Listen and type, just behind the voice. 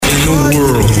the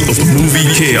world of movie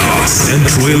chaos and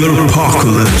trailer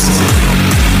apocalypse.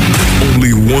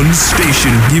 Only one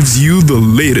station gives you the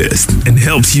latest and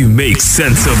helps you make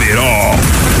sense of it all.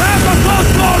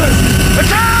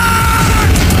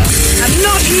 I'm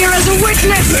not here as a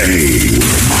witness! They,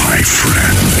 my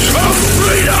friend. Oh,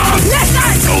 freedom!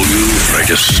 Listen! Told you, I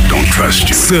just don't trust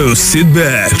you. So sit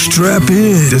back, strap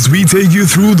in, as we take you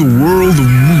through the world of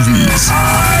movies.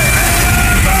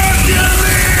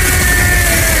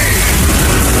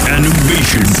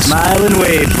 Animations. Smile and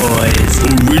wave, boys.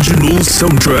 Original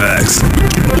soundtracks.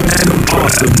 And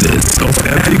awesomeness of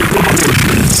epic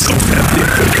proportions.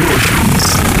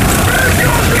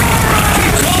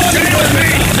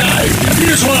 You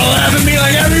just want to laugh at me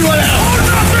like everyone else.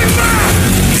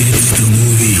 It's the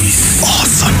movies.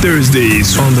 Awesome.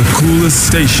 Thursdays on the coolest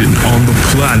station on the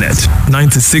planet.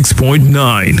 96.9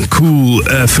 Cool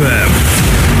FM.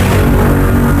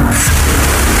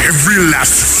 Every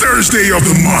last Thursday of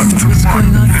the month.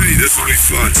 Hey, this will be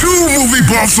fun. 2 movie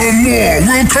buffs or more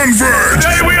will converge.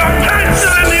 Hey, we are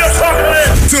canceling the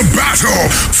apocalypse! To battle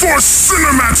for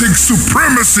cinematic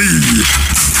supremacy.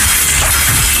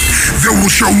 They will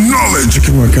show knowledge. You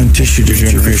can work on tissue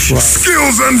degeneration.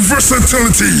 Skills and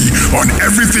versatility on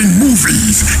everything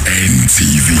movies and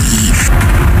TV.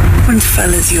 One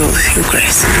fella's yours, Your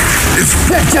Grace. It's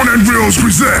Popcorn and Reels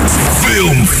presents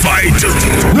Film Fight.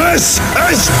 This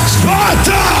is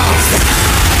Sparta!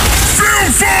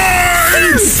 Film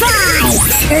Fight!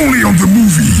 Only on the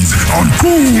movies on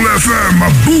Cool FM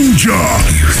Abuja.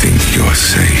 You think you're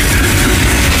safe?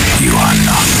 You are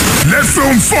not. Let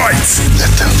film fight. Let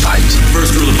them fight.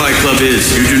 First rule of Fight Club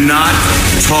is you do not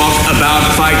talk about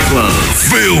Fight Club.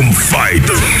 Film Fight.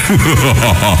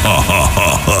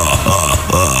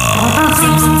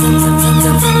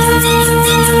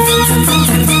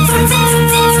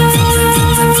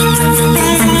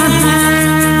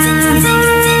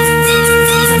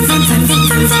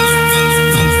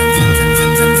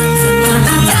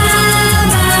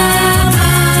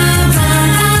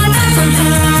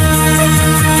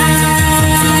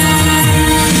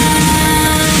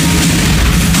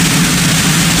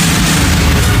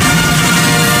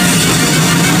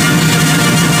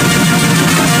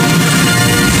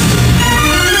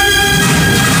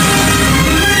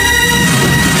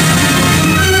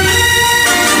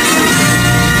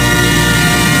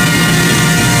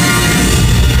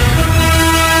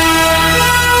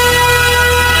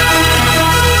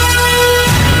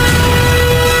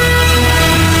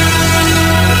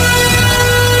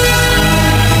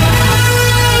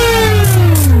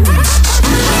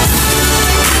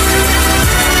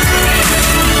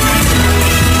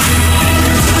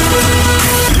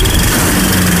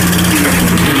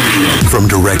 From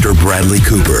director Bradley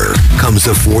Cooper comes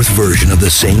the 4th version of the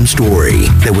same story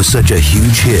that was such a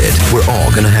huge hit. We're all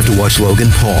gonna have to watch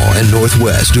Logan Paul and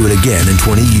Northwest do it again in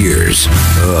 20 years.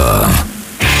 A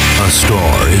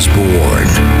Star is Born.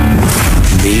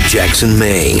 Meet Jackson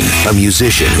Maine, a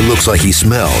musician who looks like he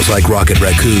smells like Rocket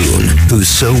Raccoon, who's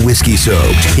so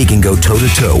whiskey-soaked he can go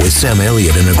toe-to-toe with Sam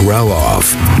Elliott in a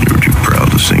growl-off. You're too proud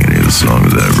to sing any of the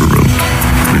songs I ever wrote.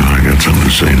 I got something to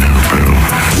say now, pal.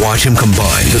 Watch him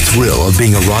combine the thrill of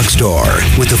being a rock star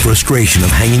with the frustration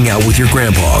of hanging out with your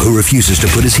grandpa who refuses to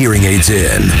put his hearing aids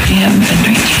in. You haven't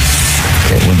been drinking.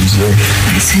 What'd you say?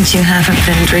 I said you haven't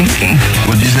been drinking.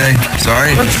 What'd you say?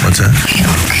 Sorry? What's that?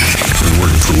 I've been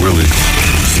working for Willie.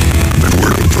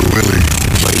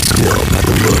 But he still had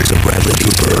the looks of Bradley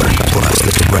Cooper, plus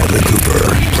the talent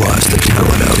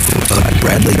of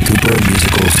Bradley Cooper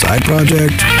musical side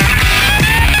project.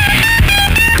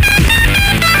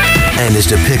 And his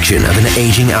depiction of an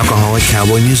aging alcoholic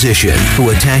cowboy musician who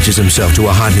attaches himself to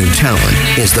a hot new talent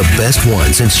is the best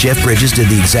one since Jeff Bridges did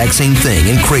the exact same thing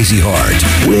in Crazy Heart,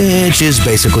 which is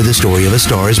basically the story of A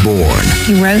Star is Born.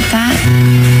 You wrote that?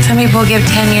 Some people give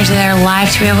 10 years of their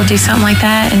life to be able to do something like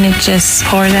that, and it just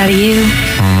pours out of you.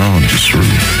 I don't know, it just sort of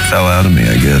fell out of me,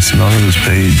 I guess. And on this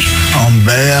page, I'm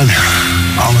bad.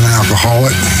 I'm an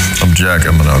alcoholic. I'm Jack,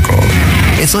 I'm an alcoholic.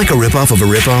 It's like a ripoff of a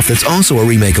ripoff that's also a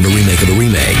remake of a remake of a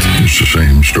remake. It's the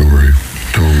same story,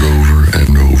 told over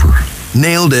and over.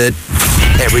 Nailed it.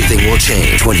 Everything will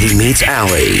change when he meets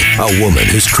Allie, a woman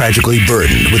who's tragically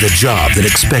burdened with a job that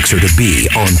expects her to be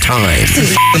on time.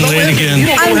 Late again.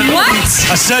 I'm what?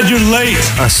 I said you're late.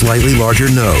 A slightly larger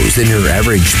nose than your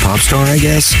average pop star, I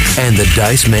guess, and the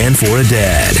dice man for a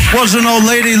dad. Was an old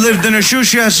lady lived in her shoe.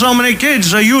 She has so many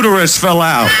kids, her uterus fell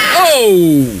out.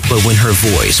 Oh! But when her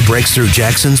voice breaks through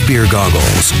Jackson's beer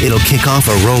goggles, it'll kick off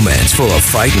a romance full of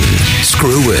fighting,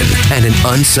 screwing, and an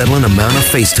unsettling amount of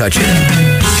face touching.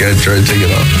 Gotta try to take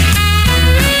it off.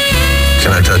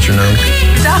 Can I touch your nose?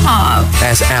 Stop.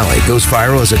 As Allie goes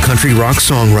viral as a country rock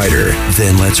songwriter,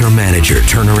 then lets her manager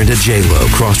turn her into J-Lo,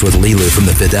 crossed with Lulu from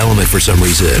The Fifth Element for some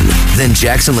reason. Then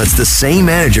Jackson lets the same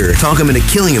manager talk him into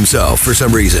killing himself for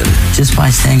some reason. Just by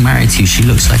staying married to you, she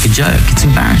looks like a joke. It's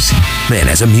embarrassing. Man,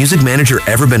 has a music manager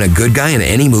ever been a good guy in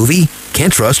any movie?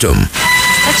 Can't trust him.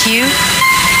 That's you?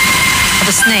 Or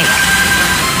the snake?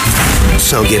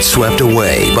 So gets swept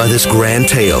away by this grand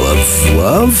tale of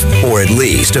love? Or at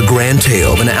least a grand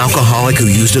tale of an alcoholic who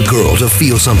used a girl to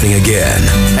feel something again.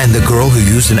 And the girl who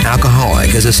used an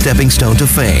alcoholic as a stepping stone to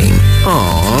fame.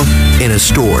 Aww. In a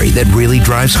story that really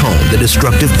drives home the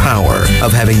destructive power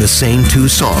of having the same two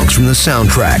songs from the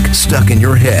soundtrack stuck in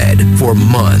your head for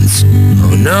months.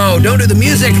 Oh no, don't do the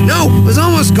music! No, it was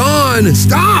almost gone!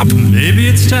 Stop! Maybe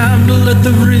it's time to let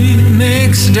the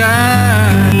remix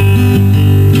die.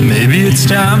 Maybe it's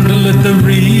time to let the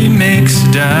remix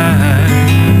die.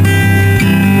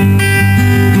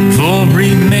 For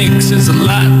remix is a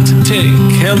lot to take.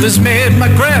 Hell, this made my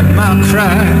grandma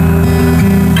cry.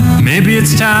 Maybe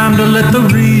it's time to let the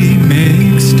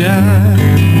remix die.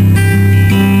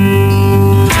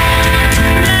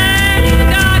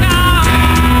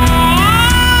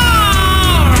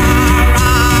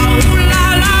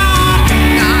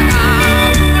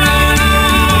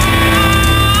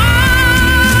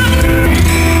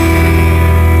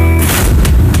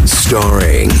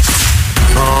 Starring,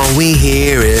 all we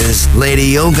hear is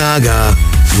Lady Gaga,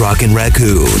 Rockin'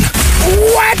 Raccoon.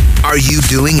 What are you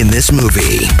doing in this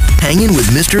movie? Hanging with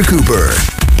Mr. Cooper.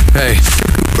 Hey,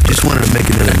 just wanted to make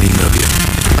another meme of you.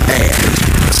 And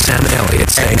Sam Elliott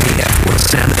sang the F word.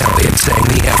 Sam Elliott sang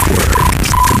the F word.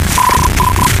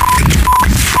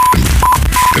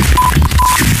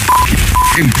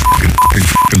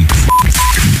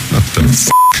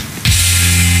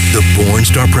 The Porn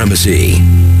Star Primacy.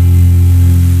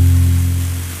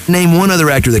 Name one other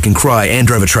actor that can cry and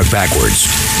drive a truck backwards.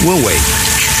 We'll wait.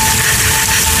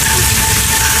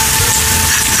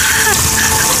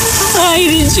 Why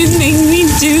did you make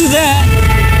me do that?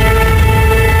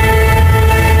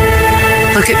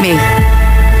 Look at me.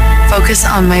 Focus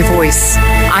on my voice.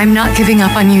 I'm not giving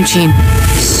up on you, Gene.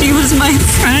 She was my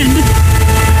friend.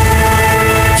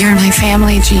 You're my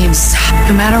family, Gene. Stop,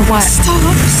 no matter what. Stop.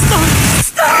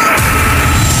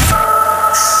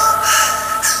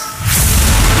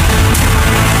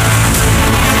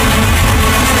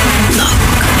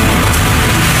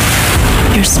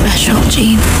 You're special,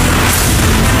 Gene.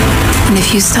 And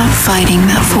if you stop fighting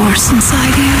that force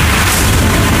inside you,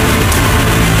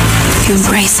 if you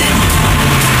embrace it,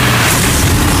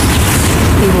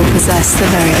 you will possess the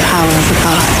very power of a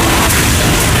god.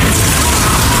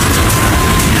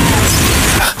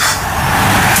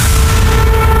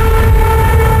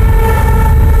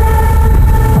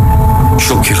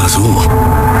 She'll kill us all.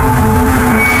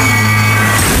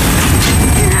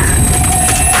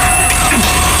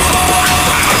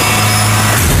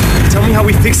 Tell me how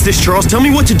we fix this, Charles. Tell me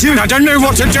what to do. I don't know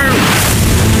what to do.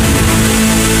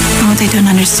 Oh, they don't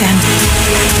understand.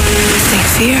 They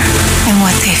fear, and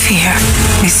what they fear,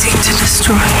 we seek to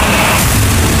destroy.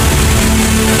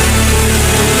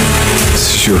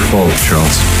 This is your fault,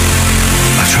 Charles.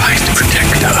 I tried to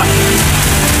protect her.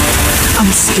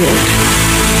 I'm scared.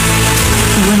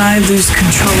 When I lose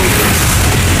control,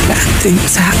 bad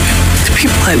things happen to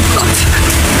people I love.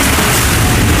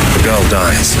 The girl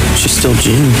dies. She's still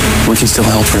Jean. We can still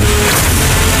help her.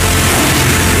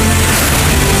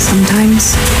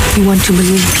 Sometimes you want to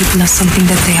believe people are something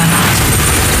that they are not.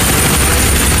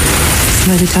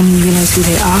 By the time you realize who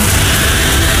they are,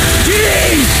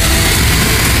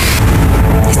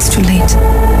 it's too late.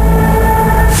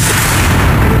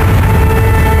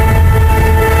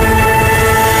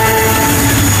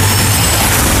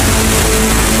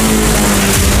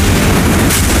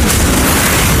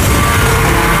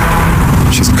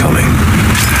 She's coming.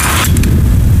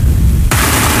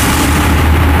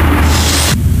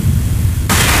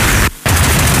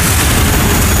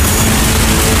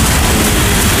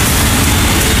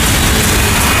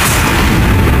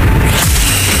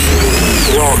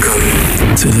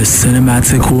 Welcome to the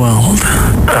cinematic world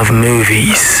of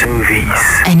movies.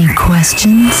 Any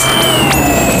questions?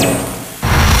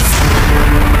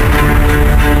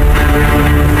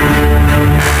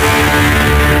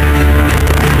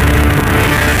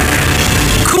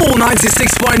 Cool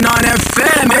 96.9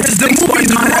 FM. It's the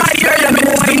movies right here. It's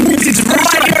the movies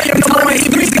right here.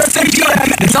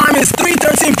 The time is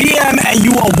 3:13 p.m. and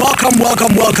you are welcome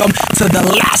to the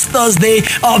last Thursday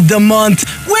of the month,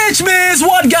 which means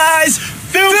what, guys?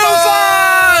 Film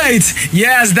Fight!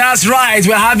 Yes, that's right.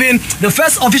 We're having the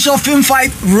first official film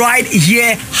fight right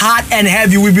here, hot and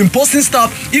heavy. We've been posting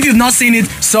stuff. If you've not seen it,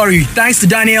 sorry. Thanks to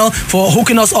Daniel for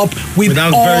hooking us up with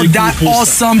all that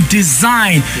awesome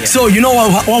design. Yeah. So you know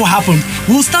what will happen?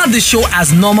 We'll start the show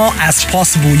as normal as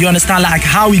possible. You understand, like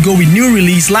how we go with new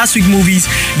release, last week movies,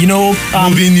 you know,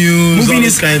 movie news,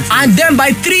 and then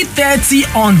by 3:30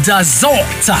 on the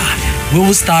Zota, we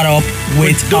will start up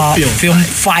with our film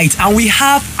fight, and we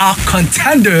have our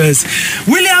contenders.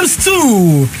 Williams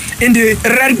 2 in the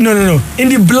in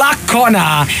the black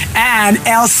corner, and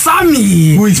El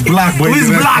Sami, who is black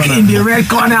in the red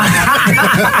corner.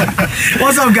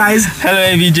 What's up, guys? Hello,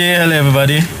 AVJ. Hello,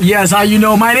 everybody. Yes, how you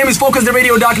know? My name is Focus the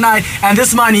Radio Dark Knight, and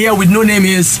this man here with no name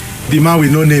is the man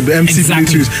with no name, MC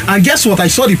Bluetooth. And guess what? I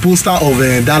saw the poster of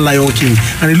that Lion King,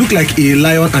 and it looked like a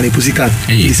lion and a pussycat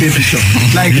in the same picture.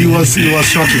 Like it was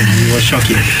shocking. It was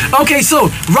shocking. Okay,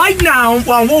 so right now,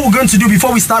 what we're going to do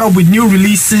before we start up with new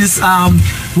releases,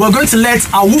 we're going to let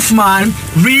our Wolfman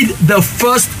read the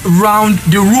first round,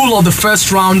 the rule of the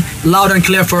first round, loud and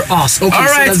clear for us. Okay, all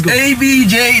right, so let's go.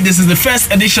 ABJ, this is the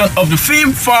first edition of the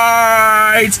Film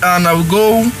Fight, and I will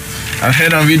go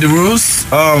ahead and read the rules.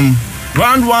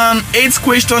 Round 1, 8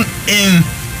 questions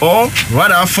from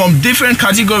different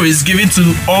categories given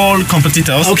to all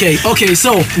competitors. Okay,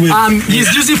 so he's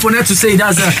using Fonet to say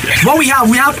that's what we have.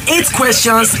 We have 8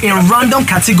 questions in random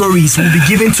categories will be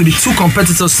given to the 2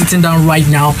 competitors sitting down right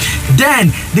now.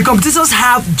 Then the competitors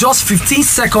have just 15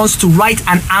 seconds to write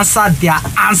and answer their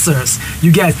answers.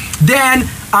 You get. Then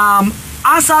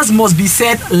answers must be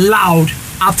said loud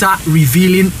after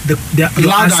revealing the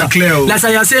loud answer. And clear. Like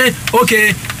I say,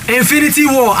 okay, Infinity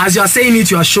War, as you are saying it,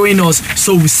 you are showing us,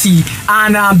 so we see.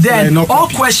 And then all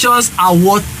questions are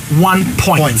worth 1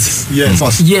 point. Yes.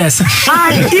 And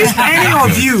if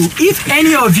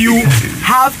any of you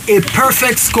have a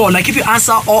perfect score, like if you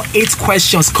answer all 8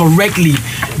 questions correctly,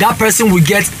 that person will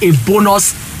get a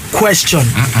bonus question.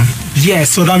 Yes.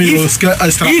 So that means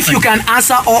if you can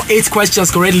answer all 8 questions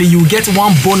correctly, you get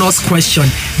 1 bonus question.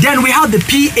 Then we have the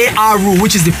PAR rule,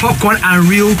 which is the popcorn and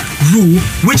reel rule,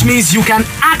 which means you can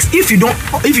ask if you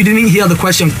didn't hear the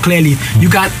question clearly, you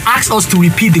can ask us to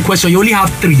repeat the question. You only have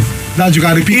 3. That you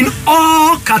can repeat in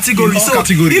all categories. If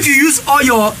you use all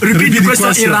your repeat the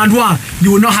question in round 1,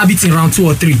 you will not have it in round 2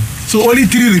 or 3. So only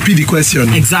 3 repeat the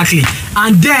question. Exactly.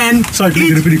 And then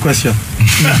repeat the question.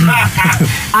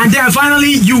 And then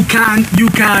finally each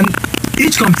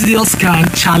competitors can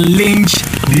challenge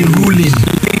the ruling.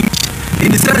 In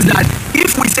the sense that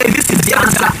if we say this is the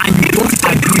answer and you don't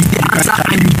agree,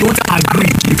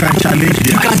 you can challenge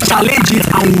it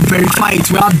and we'll verify it.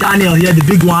 We have Daniel here, the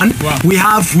big one. Wow. We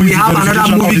have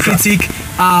another movie critic,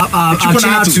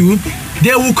 China 2.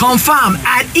 They will confirm,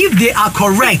 and if they are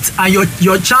correct and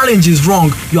your challenge is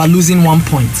wrong, you are losing 1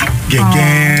 point.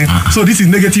 So this is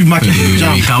negative marketing.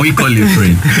 Can we call a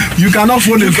friend? You cannot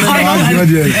phone a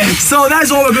friend. So that's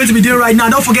what we're going to be doing right now.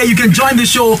 Don't forget, you can join the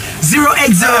show.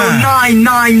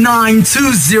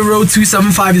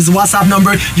 080-999-20275 is the WhatsApp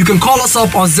number. You can call us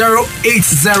up on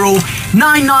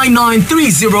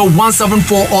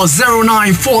 080-999-30174 or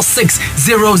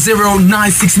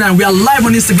 0946-00969. We are live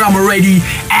on Instagram already,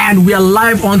 and we are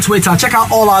live on Twitter. Check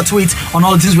out all our tweets on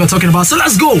all the things we're talking about. So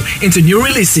let's go into new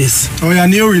releases. Oh yeah,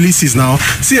 new releases now.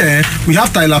 See, we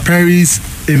have Tyler Perry's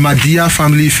a Madea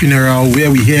family funeral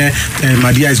where we hear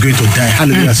Madea is going to die.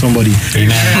 Hallelujah, somebody.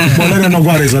 Amen. But let them not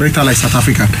go and resurrect her like South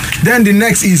Africa. Then the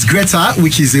next is Greta,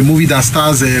 which is a movie that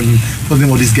stars what's the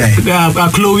name of this guy?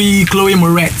 Chloe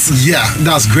Moretz. Yeah,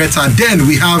 that's Greta. Then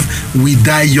we have We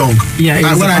Die Young. Yeah,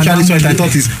 and when I actually saw it, I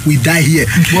thought it's We Die Here.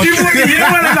 But We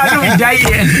Die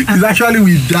Here. It's actually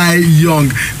We Die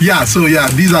Young. Yeah, so yeah,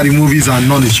 these are the movies and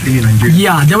non-streaming in Nigeria.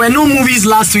 Yeah, there were no movies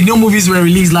last week. No movies were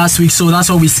released last week, so that's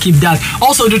why we skipped that.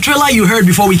 Also, the trailer you heard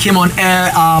before we came on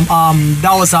air,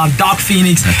 that was Dark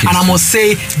Phoenix, and I must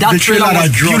say that trailer was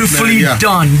beautifully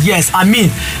done. Yes, I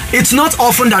mean, it's not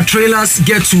often that trailers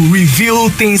get to reveal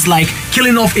things like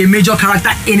killing off a major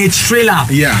character in a trailer.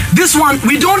 Yeah. This one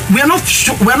we're not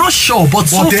sure, but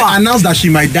so they far announced that she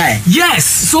might die. Yes,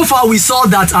 so far we saw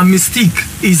that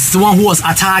Mystique is the one who was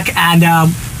attacked, and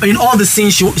in all the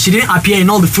scenes she didn't appear in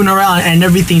all the funeral and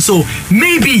everything. So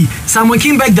maybe Simon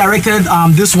Kinberg directed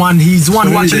this one. He's the one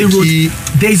who actually wrote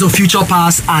Days of Future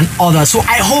Past and others. So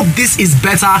I hope this is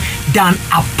better than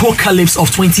Apocalypse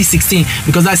of 2016,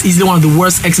 because that's easily one of the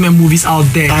worst X-Men movies out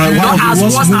there. Not as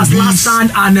worse as Last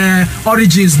Stand and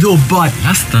Origins though, but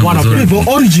one of them. But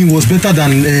Origin was better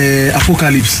than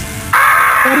Apocalypse.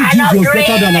 Origin was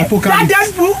better than Apocalypse.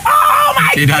 Oh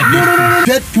No.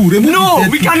 Deadpool. Remove No,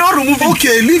 Deadpool. we cannot remove it.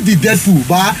 Okay, leave the Deadpool.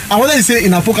 But I wanted to say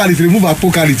in Apocalypse, remove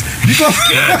Apocalypse. Because,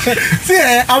 see,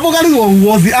 Apocalypse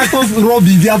was the actor's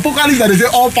Robbie. The Apocalypse that they say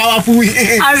all powerful.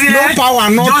 No power,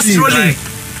 nothing. Just rolling.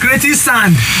 Creating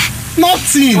sand.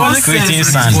 Nothing. Creating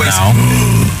sand now.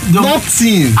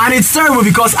 Nothing. And it's terrible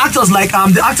because actors like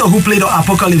the actor who played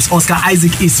Apocalypse, Oscar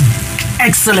Isaac, is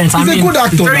excellent. He's a good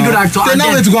actor. Very good actor. They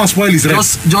now way to go and spoil his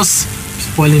just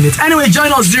spoiling it. Anyway,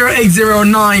 join us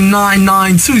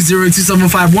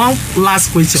 08099920275. One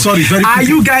last question. Sorry, very Are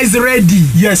quickly. you guys ready?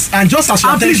 Yes, and just as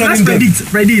you're please, let's mentioning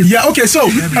predict. Yeah, okay, so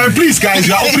please guys,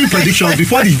 you are opening predictions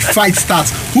before the fight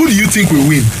starts. Who do you think will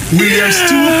win? Williams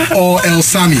 2 or El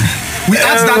Sami? We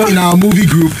asked that in our movie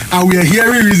group, and we are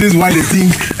hearing reasons why they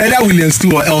think either Williams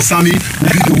 2 or El Sami will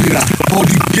be the winner. But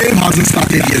the game hasn't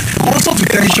started yet. Also to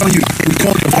tension you, we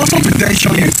called your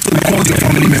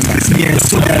family members.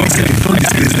 Yes, so they are listening. Don't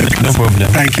disgrace them. No problem.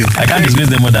 Thank you. I can't disgrace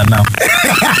them more than now.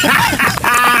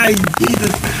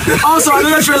 Also,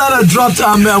 another trailer that dropped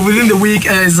within the week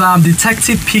is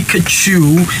Detective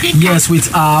Pikachu. Yes,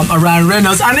 with Ryan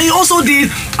Reynolds, and he also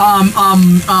did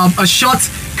a short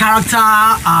character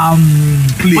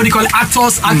what do you call it?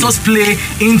 Actors play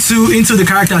into the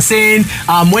character, saying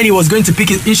when he was going to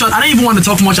pick it. In short, I don't even want to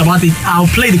talk much about it. I'll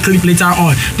play the clip later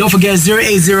on. Don't forget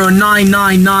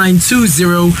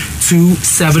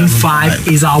 08099920275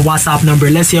 is our WhatsApp number.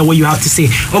 Let's hear what you have to say.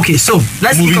 Okay, so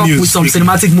let's kick off with some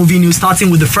cinematic movie news, starting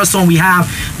with the first one we have.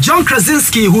 John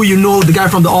Krasinski, who you know, the guy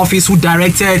from The Office, who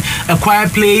directed A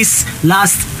Quiet Place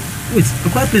A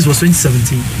Quiet Place was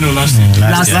 2017. No, last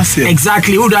year.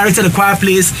 Exactly. Who directed A Quiet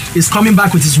Place is coming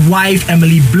back with his wife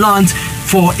Emily Blunt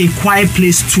for A Quiet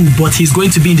Place 2, but he's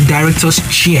going to be in the director's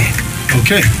chair.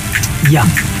 Okay. Yeah.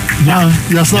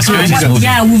 The spirit is moving.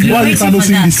 Yeah, we've been waiting for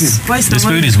that. The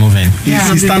spirit is moving. He's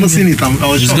seen it. I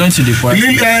was She's going to the Quiet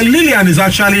Place. Lillian is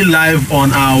actually live on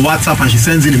our WhatsApp, and she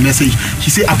sends in a message. She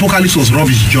said Apocalypse was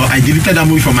rubbish, Joe. I deleted that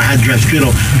movie from my hard drive straight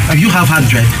up. Do you have hard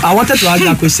drive? I wanted to ask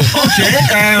that question. Okay.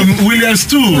 Williams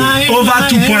 2 over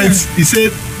 2 points. He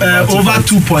said over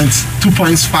 2 points,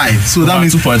 2.5. So that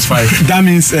means 2.5. That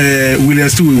means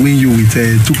Williams 2 will win you with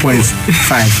 2.5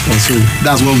 or so.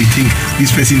 That's what we think this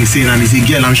person is saying, and he's a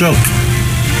girl, I'm sure.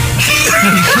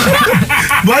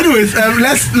 But anyways,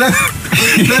 let's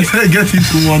get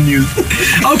into more news.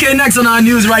 Okay, next on our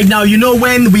news right now, you know,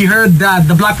 when we heard that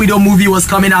the Black Widow movie was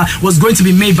coming out, was going to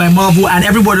be made by Marvel, and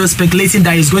everybody was speculating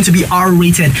that it's going to be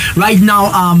R-rated. Right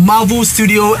now, Marvel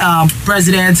Studio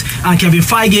president Kevin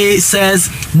Feige says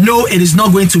no, it is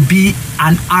not going to be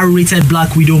an R-rated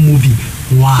Black Widow movie.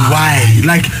 Wow. Why?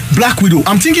 Like Black Widow.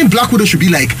 I'm thinking Black Widow should be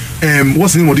like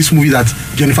what's the name of this movie that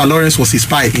Jennifer Lawrence was a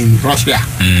spy in Russia?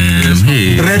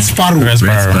 Red Sparrow.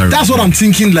 That's what I'm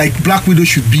thinking. Like Black Widow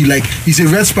should be like. It's a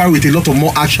Red Sparrow with a lot of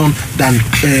more action than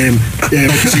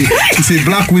it's a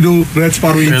Black Widow Red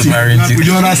Sparrow. You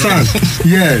understand?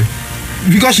 Yeah.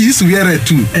 Because she used to wear red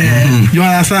too. You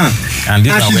understand? And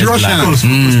she's Russian.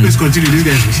 Please continue. This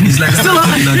guy is like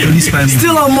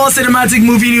still on more cinematic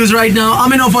movie news right now. How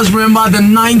many of us remember the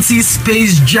 90s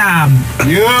Space Jam?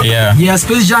 Yeah,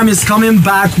 Space Jam is coming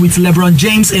back with LeBron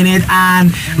James in it,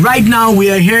 and right now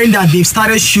we are hearing that they've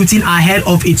started shooting ahead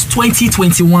of its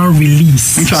 2021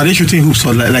 release. Which are they shooting hoops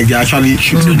or like they're actually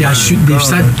shooting? No,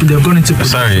 they've gone into production.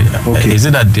 Sorry, is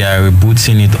it that they are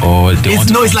rebooting it or they want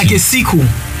to it's like a sequel.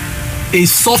 A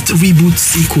soft reboot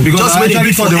sequel. Because I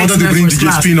actually thought they wanted to bring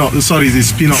DJ spin-off. Sorry, the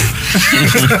spin-off.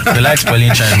 They like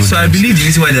spoiling childhood. So I believe the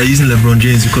reason why they're using LeBron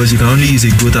James because you can only use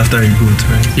a goat after a goat,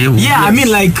 right? Yeah, I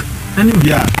mean like. Anyway.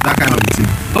 Yeah, that kind of thing.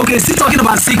 Okay, still talking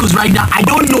about sequels right now. I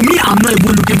don't know. I'm not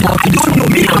even looking for this one.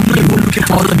 Many of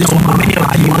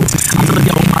you want to see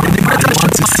The Greatest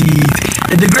Showman.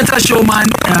 The Greatest Showman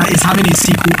is having a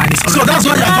sequel, and it's so that's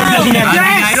why you're calling it.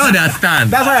 Yes! I don't understand.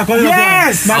 That's why you're calling it.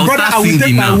 Yes! My brother, I will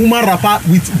take my woman rapper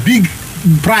with big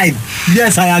pride.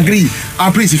 Yes, I agree.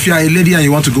 And please, if you are a lady and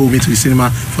you want to go with me to the cinema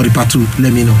for the part 2,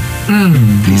 let me know.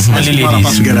 Please, let's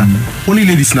rapper together. Only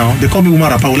ladies now. They call me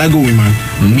woman rapper. Will I go with man?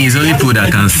 Me, it's only people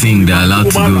that can sing that are allowed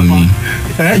to go with me.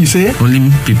 You say? Only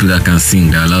people that can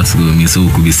sing that are allowed to go with me. So we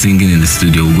could be singing in the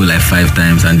studio. We'll go like 5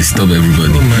 times and disturb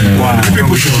everybody. Wow.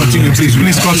 People should continue, please.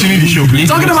 Please continue the show, please.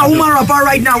 Talking about woman rapper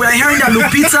right now, we are hearing that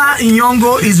Lupita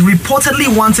Nyong'o is reportedly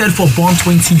wanted for Born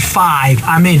 25.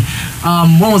 I mean,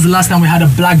 when was the last time we had a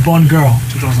black Bond girl?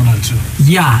 2002.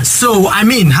 Yeah, so I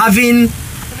mean, having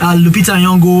Lupita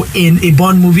Nyong'o in a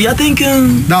Bond movie, I think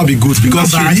that would be good because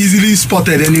she'll be easily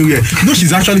spotted anywhere. No,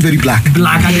 she's actually very black.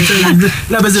 Black, I can tell you. She's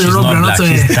not black,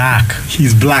 she's dark.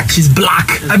 She's black. She's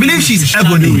black. I believe she's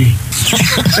ebony.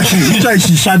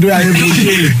 She's shadowy.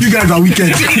 You guys are wicked.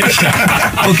 Okay.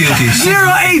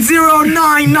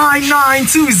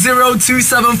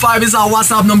 08099920275 is our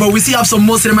WhatsApp number. We still have some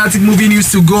more cinematic movie news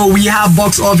to go. We have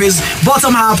box office,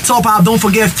 bottom half, top half. Don't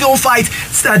forget film fight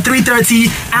at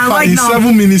 3:30. And right now,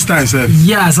 7 minutes time, sir.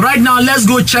 Yes, right now let's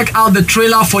go check out the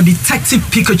trailer for Detective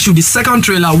Pikachu, the second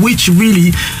trailer, which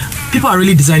really people are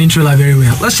really designing trailer very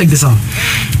well. Let's check this out.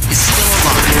 Is still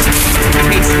alive.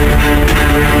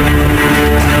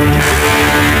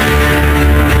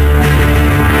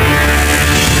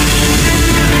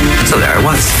 So there I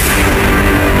was.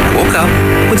 I woke up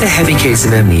with a heavy case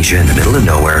of amnesia in the middle of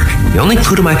nowhere. The only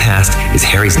clue to my past is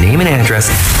Harry's name and address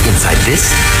inside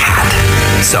this hat.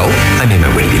 So I made my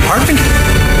way to the apartment,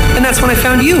 and that's when I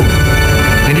found you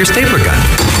and your stapler gun.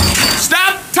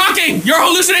 Stop talking! You're a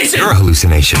hallucination! You're a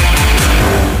hallucination.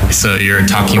 So you're a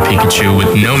talking Pikachu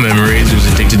with no memories who's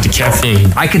addicted to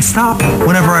caffeine. I can stop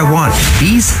whenever I want.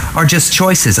 These are just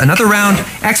choices. Another round,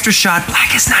 extra shot,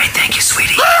 black as night. Thank you,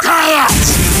 sweetie. I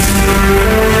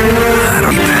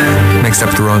don't mixed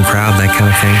up the wrong crowd, that kind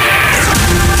of thing.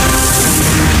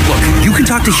 Look, you can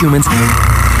talk to humans.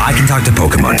 I can talk to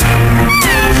Pokemon.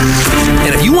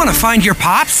 And if you want to find your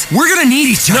pops, we're gonna need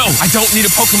each other. No, I don't need a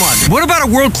Pokemon. What about a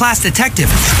world-class detective?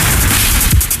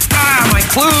 My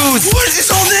clues! What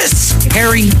is all this?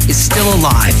 Harry is still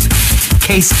alive.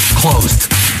 Case closed,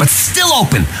 but still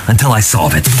open until I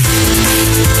solve it.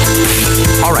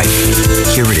 All right,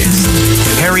 here it is.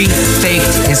 Harry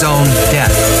faked his own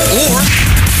death. Or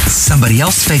somebody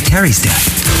else faked Harry's death.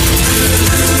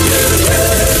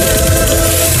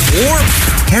 Or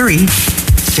Harry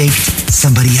faked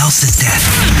somebody else's death.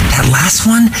 That last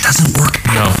one doesn't work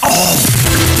at all.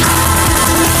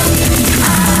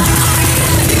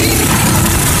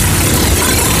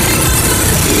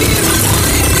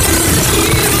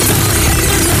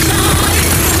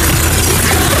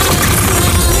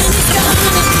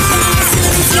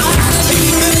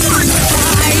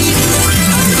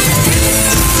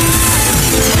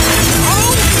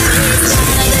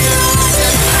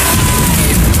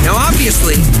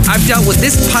 Obviously, I've dealt with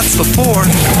this putz before,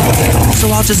 so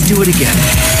I'll just do it again.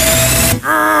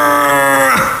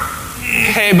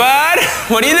 Hey, bud,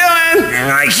 what are you doing?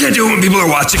 I can't do it when people are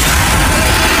watching.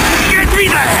 Get me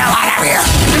the hell out of here!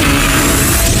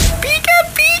 Pika,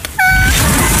 Pika!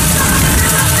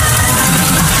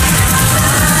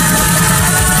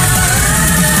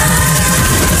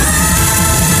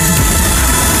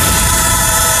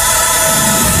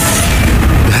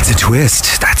 That's a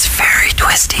twist. That's very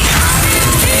twisty.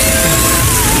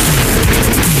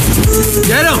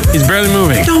 Get him! He's barely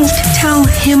moving. Don't tell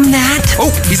him that.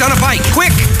 Oh, he's on a bike.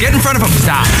 Quick, get in front of him.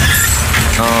 Stop.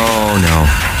 Oh, no.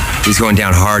 He's going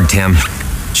down hard, Tim.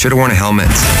 Should have worn a helmet.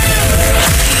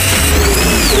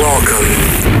 Welcome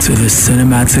to the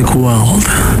cinematic world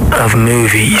of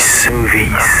movies.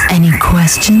 Any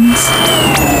questions?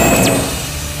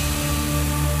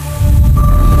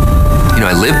 You know,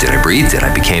 I lived it, I breathed it, I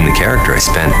became the character. I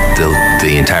spent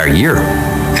the entire year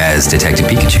as Detective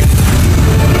Pikachu.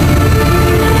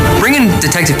 Bringing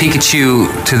Detective Pikachu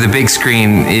to the big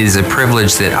screen is a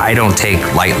privilege that I don't take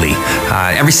lightly.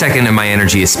 Every second of my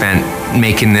energy is spent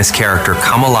making this character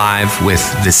come alive with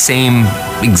the same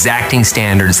exacting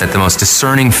standards that the most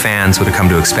discerning fans would have come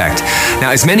to expect. Now,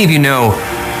 as many of you know,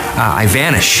 I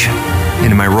vanish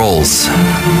into my roles.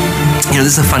 You know,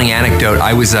 this is a funny anecdote.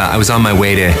 I was on my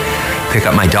way to pick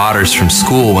up my daughters from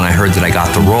school when I heard that I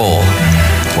got the role.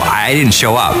 Well, I didn't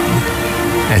show up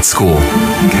at school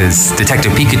because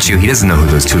Detective Pikachu, he doesn't know who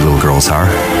those two little girls are.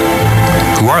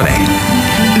 Who are they?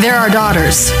 They're our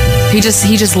daughters. He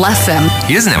just left them.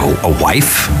 He doesn't have a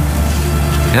wife.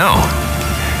 No.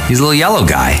 He's a little yellow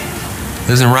guy.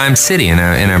 Lives in Rhyme City in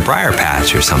a briar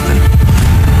patch or something.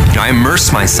 You know, I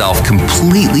immerse myself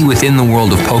completely within the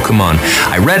world of Pokemon.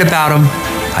 I read about him.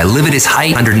 I live at his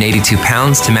height, 182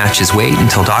 pounds, to match his weight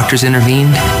until doctors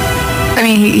intervened. I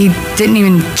mean, he didn't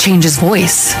even change his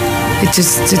voice. It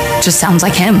just sounds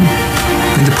like him.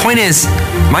 And the point is,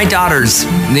 my daughters,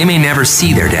 they may never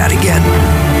see their dad again.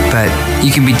 But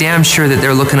you can be damn sure that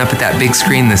they're looking up at that big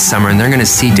screen this summer and they're going to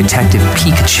see Detective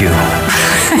Pikachu.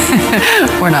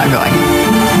 We're not going.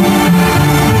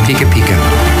 Pika Pika.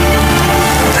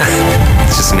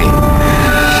 It's just me.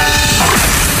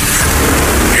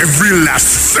 Every Every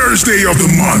last Thursday of the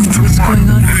month.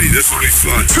 Hey, this will be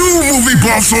fun. 2 movie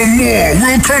buffs or more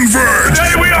will converge.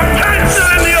 Hey, we are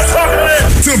canceling the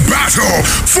apocalypse! To battle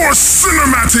for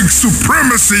cinematic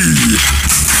supremacy.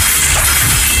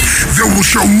 They will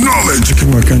show knowledge,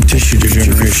 Work on tissue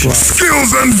degeneration.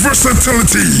 skills, and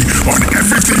versatility on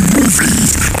everything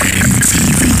movies and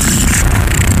TV.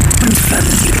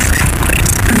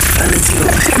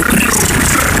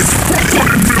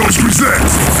 Films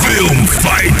presents Film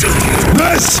Fight.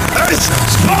 This is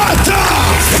Sparta!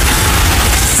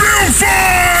 Film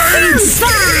Fight!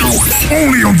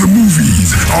 Only on the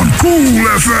movies on Cool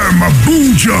FM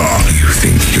Abuja. You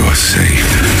think you're safe?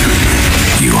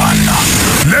 You are not.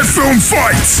 Let film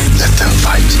fight. Let them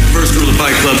fight. First rule of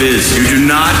Fight Club is you do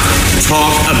not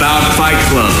talk about Fight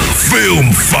Club.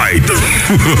 Film Fight.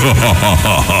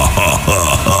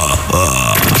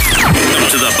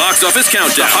 To the box office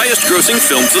countdown. The highest grossing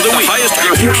films of the week. The highest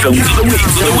grossing films of the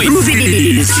week.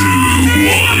 Movies. 22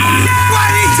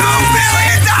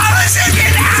 billion in hours!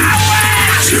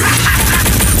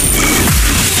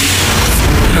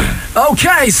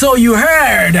 Okay, so you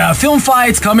heard film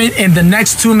fights coming in the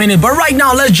next 2 minutes. But right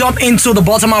now, let's jump into the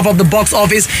bottom half of the box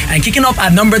office. And kicking up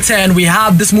at number 10, we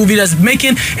have this movie that's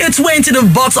making its way into the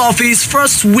box office.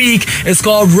 First week, it's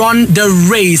called Run the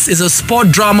Race. It's a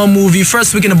sport drama movie.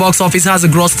 First week in the box office has a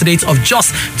gross to date of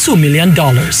just $2 million.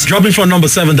 Dropping from number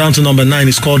 7 down to number 9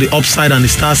 is called The Upside, and it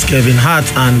stars Kevin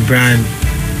Hart and Bryan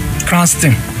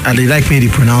Cranston. And they like me to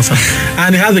pronounce it.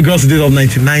 And it has a gross to date of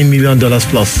 $99 million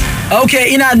plus.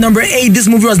 Okay, in at number 8, this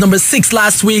movie was number 6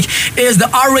 last week, is the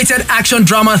R-rated action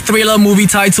drama thriller movie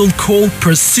titled Cold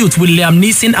Pursuit with Liam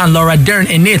Neeson and Laura Dern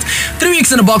in it. 3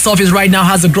 weeks in the box office right now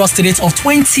has a gross to date of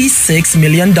 $26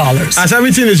 million. As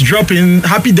everything is dropping,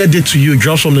 Happy Death Day to You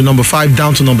drops from the number 5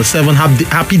 down to number 7.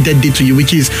 Happy Death Day to You,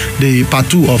 which is the part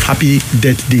 2 of Happy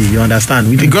Death Day, you understand?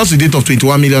 With a gross to date of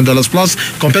 $21 million plus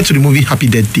compared to the movie Happy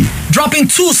Death Day. Dropping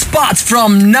 2 spots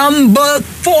from number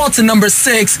 4 to number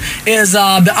 6 is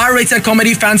the R-rated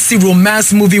comedy fantasy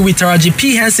romance movie with Taraji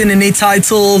P. Henson in it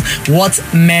titled What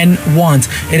Men Want.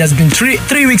 It has been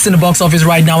 3 weeks in the box office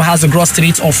right now. It has a gross to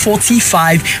date of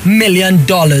 $45 million.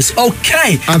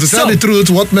 Okay. And to tell the truth,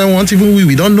 What Men Want, even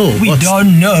we don't know. We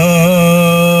don't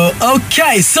know.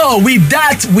 Okay, so with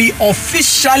that, we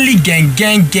officially gang.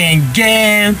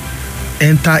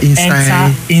 Enter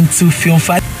into film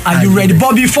fight. Are you ready?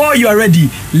 But before you are ready,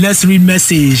 let's read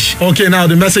message. Okay, now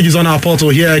the message is on our portal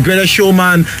here. Greatest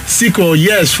Showman, Siko,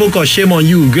 yes, focus, shame on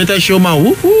you. Greatest Showman,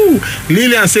 woohoo.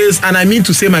 Lillian says, and I mean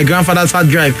to say my grandfather's hard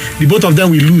drive. The both of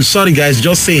them will lose. Sorry guys,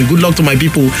 just saying. Good luck to my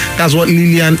people. That's what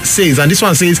Lillian says. And this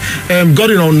one says,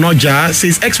 Gordon Onoja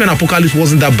says, X-Men Apocalypse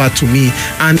wasn't that bad to me.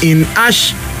 And in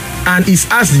Ash... And it's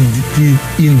as in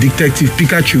Detective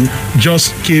Pikachu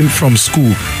just came from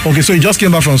school. Okay, so he just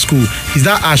came back from school. Is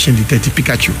that Ash in Detective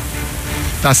Pikachu?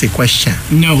 That's a question.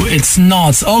 No, it's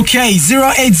not. Okay,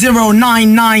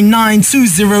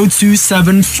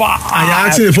 08099920275. And you're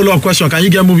asking a follow-up question. Can you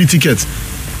get movie tickets?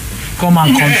 Come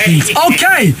and compete.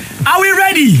 Okay, are we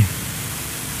ready?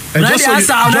 And just so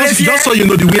you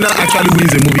know, the winner actually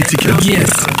wins a movie ticket.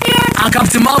 Yes. And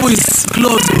Captain Marvel is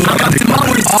close. Captain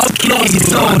Marvel is close.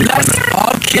 So let's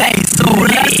get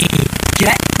ready.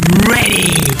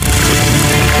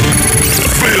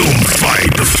 Film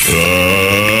Fight.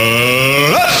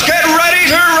 Let's get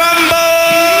ready to rumble!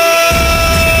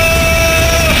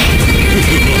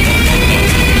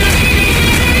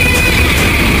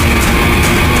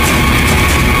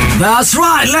 That's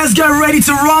right. Let's get ready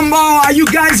to rumble. Are you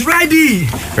guys ready?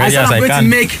 Ready as I I'm going to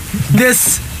make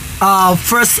this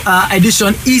first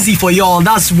edition easy for y'all.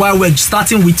 That's why we're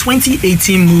starting with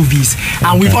 2018 movies.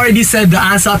 And we've already said the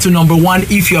answer to number 1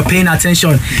 if you're paying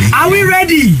attention. Are we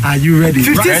ready? Are you ready?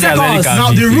 15 seconds.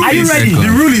 Now the rule is ready? The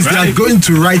rule is they are going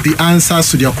to write the answers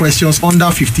to their questions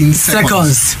under 15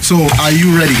 seconds. So are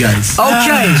you ready, guys?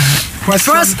 Okay.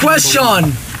 First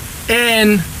question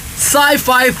in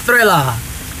sci-fi thriller.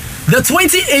 The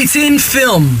 2018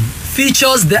 film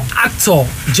features the actor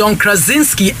John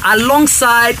Krasinski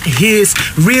alongside his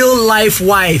real-life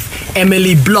wife,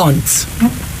 Emily Blunt.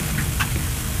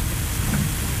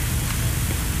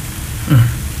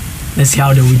 Let's see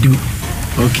how do we do.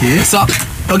 Okay. So,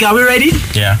 are we ready?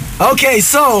 Yeah. Okay,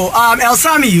 so, El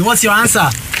Sami, what's your answer?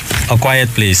 A Quiet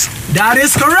Place. That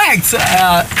is correct.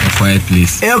 A Quiet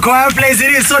Place. A Quiet Place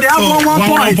it is. So they have one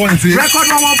point. Record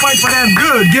 1 point for them.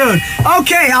 Good.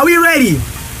 Okay, are we ready?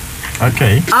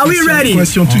 Okay. Are we ready?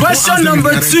 Question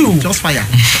number 2. Just fire.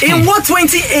 In what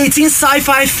 2018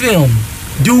 sci-fi film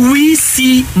do we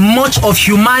see much of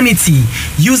humanity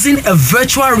using a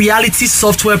virtual reality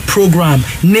software program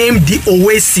named The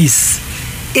Oasis?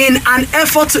 in an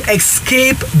effort to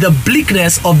escape the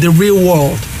bleakness of the real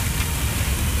world?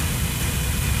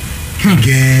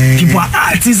 People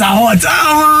are things are hot.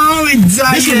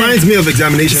 This reminds me of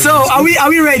examination. So are we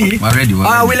ready? We're ready.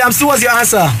 William, so what's your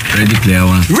answer? Ready Player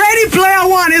One. Ready Player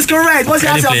One is correct. What's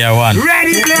your answer? Player One.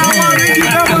 Ready Player One.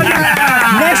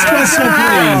 Next question,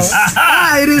 please.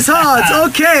 It is hot.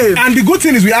 Okay. And the good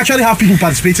thing is we actually have people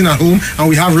participating at home, and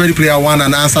we have Ready Player One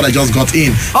and answer that just got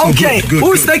in. So Okay.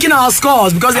 Who's taking our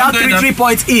scores? Because they have 3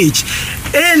 points each.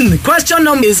 In question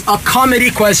number is a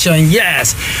comedy question.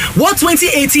 Yes. What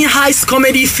 2018 heist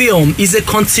comedy film is a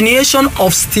continuation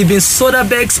of Steven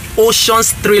Soderbergh's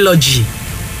Ocean's trilogy?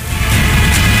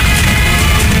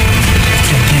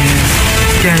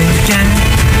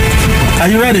 Are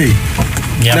you ready?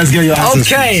 Yeah. Let's get your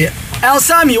answers. Okay.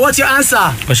 Elsami, what's your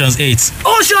answer? Ocean's 8.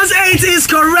 Ocean's 8 is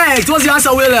correct. What's your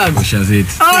answer, William? Ocean's 8.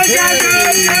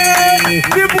 Okay.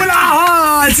 People are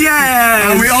hot, yeah.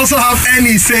 And we also have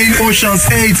Annie saying Ocean's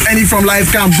 8, Annie from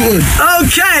Life Camp. Good.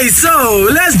 Okay, so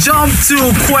let's jump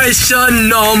to question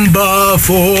number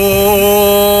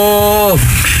 4.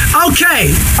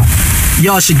 Okay.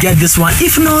 Y'all should get this one.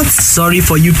 If not, sorry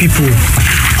for you people.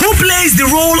 Who plays the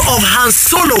role of Han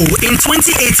Solo in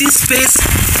 2018 space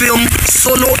film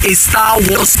Solo: A Star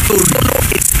Wars Story?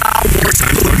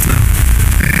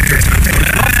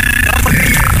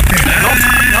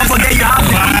 Don't forget you have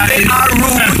the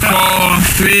rule.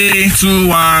 4, 3, 2,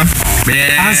 1.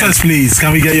 Answers, please. Can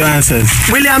we get your answers?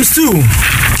 Williams 2.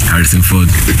 Harrison Ford.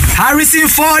 Harrison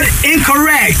Ford,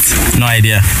 incorrect. No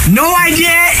idea. No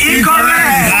idea,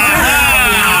 incorrect.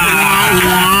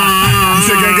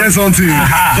 Get something.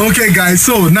 Okay, guys.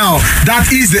 So now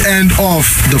that is the end of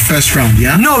the first round.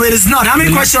 Yeah. No, it is not. How many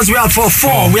questions we have? 4.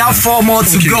 We have 4 more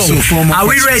to go. So 4 more. Are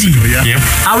we ready? Go, yeah? Yep.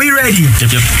 Are we ready?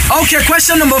 Yep. Okay.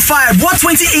 Question number 5. What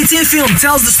 2018 film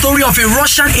tells the story of a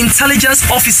Russian intelligence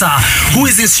officer who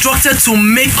is instructed to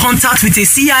make contact with a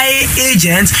CIA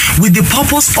agent with the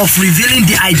purpose of revealing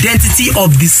the identity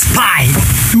of the spy?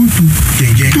 5.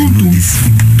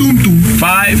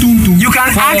 You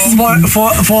can ask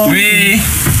for 3,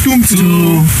 2,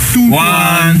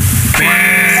 1.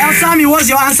 Elsami, what's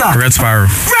your answer? Red Sparrow.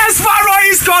 Red Sparrow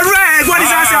is correct. What is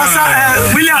your answer,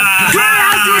 William?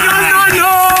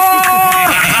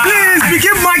 Please,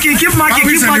 keep marking.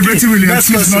 William.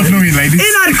 Not knowing like this.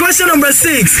 In at question number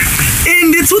 6.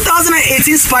 In the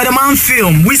 2018 Spider-Man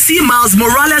film, we see Miles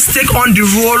Morales take on the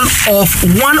role of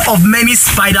one of many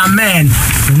Spider-Men.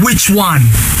 Which one?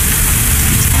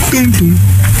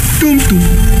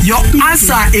 Your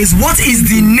answer is, what is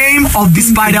the name of the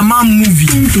Spider-Man movie?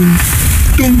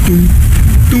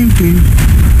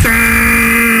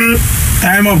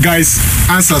 Time up, guys.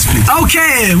 Answers, please.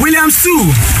 Okay, Williams 2.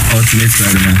 Ultimate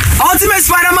Spider-Man. Ultimate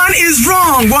Spider-Man is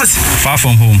wrong. What? Far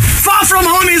From Home. Far From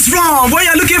Home is wrong. What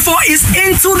you're looking for is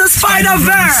Into the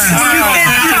Spider-Verse. You take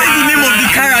the name of the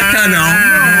character now.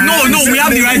 No, we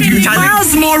have the right to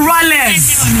Miles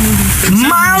Morales.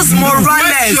 Miles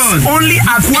Morales only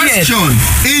appeared. Question.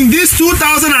 In this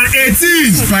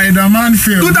 2018 Spider-Man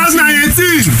film.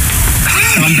 2018.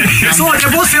 So they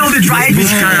both failed it, right?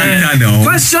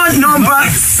 Question number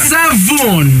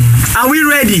 7. Are we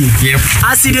ready? Yep.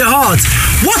 I see the hot.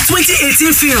 What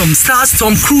 2018 film stars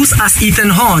Tom Cruise as Ethan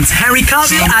Hunt, Henry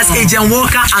Cavill as Agent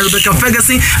Walker, and Rebecca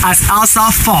Ferguson as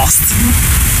Elsa Faust?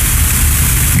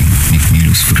 Make me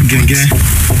lose for the points.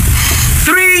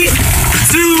 3,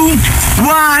 2,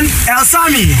 1.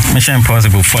 Elsami. Mission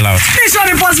Impossible Fallout.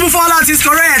 Mission Impossible Fallout is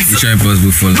correct. Mission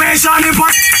Impossible Fallout. Mission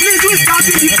Impossible. Please, who's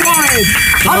counting the point?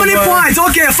 How many points?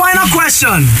 Okay, final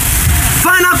question.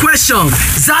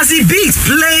 Zazie Beetz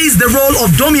plays the role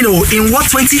of Domino in what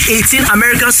 2018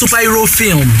 American superhero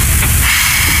film?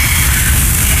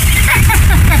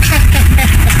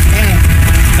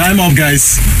 Time up,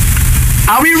 guys.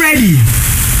 Are we ready?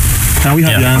 Can we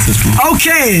have your answers, please?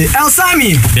 Okay,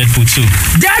 Elsami. Deadpool 2.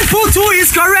 Deadpool 2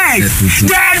 is correct.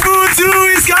 Deadpool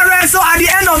 2 is correct. So at the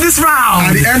end of this round.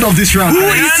 Who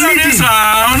is leading?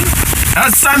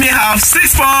 Elsami have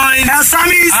 6 points.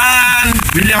 Elsami is and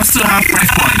Williams still have 5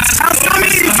 points.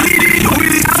 Elsami is leading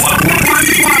with 1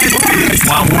 point.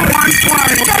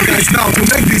 Guys, now to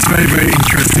make this very, very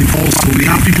interesting, also we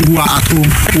have people who are at home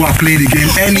who are playing the game.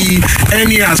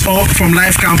 Any has all from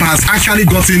Life Camp has actually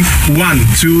gotten 1,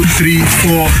 2, 3,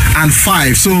 4, and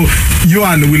 5. So you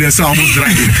and Williams are almost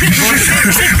dragging.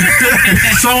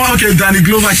 Someone, okay, Danny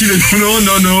Glover,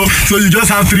 no. So you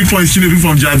just have 3 points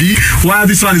from Javi. While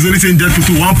this one is only saying Deadpool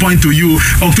to 1 point to you.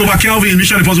 October Kelvin,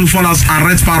 Mission Impossible Fallout, and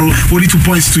Red Sparrow, only 2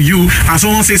 points to you. And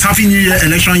someone says Happy New Year,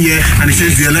 election year, and he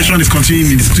says the election is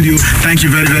continuing in the studio. Thank you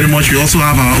very, very much. much. We also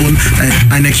have our own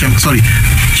INEC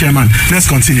chairman. Let's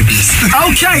continue, please.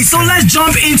 Okay, so let's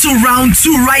jump into round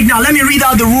 2 right now. Let me read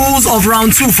out the rules of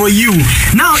round 2 for you.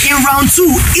 Now, in round 2,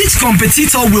 each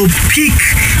competitor will pick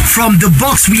from the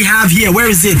box we have here. Where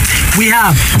is it? We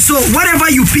have. So whatever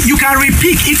you pick, you can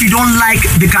repick if you don't like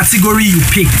the category you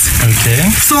picked. Okay.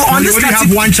 So on this you only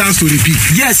have one chance to repeat.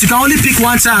 Yes, you can only pick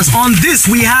one chance. On this,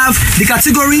 we have the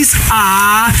categories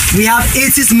are, we have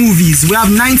 80s movies, we have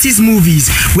 90s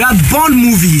movies, we have Bond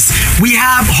movies, we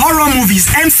have horror movies,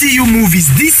 MCU movies,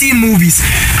 DC movies,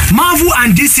 Marvel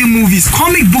and DC movies,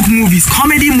 comic book movies,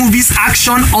 comedy movies,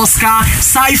 action, Oscar,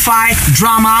 sci-fi,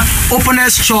 drama,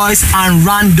 opener's choice, and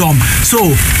random.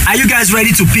 So, are you guys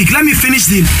ready to pick? Let me finish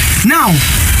the. Now,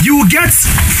 you get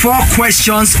 4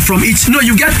 questions from each. No,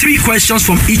 you get 3 questions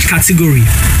from each category.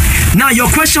 Now, your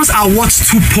questions are worth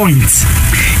 2 points.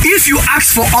 If you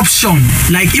ask for option,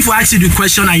 like if we ask you the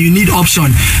question and you need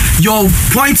option, your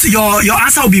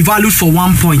answer will be valued for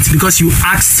 1 point because you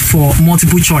asked for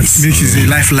multiple choice. Which is a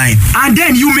lifeline. And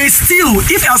then you may still,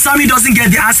 if Elsami doesn't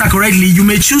get the answer correctly, you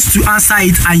may choose to answer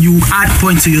it and you add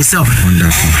point to yourself.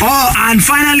 Wonderful. And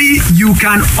finally, you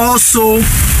can also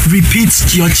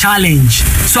repeat your challenge.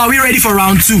 So are we ready for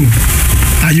round 2?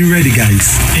 Are you ready,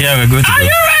 guys? Yeah, we're good to go. Are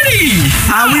you ready?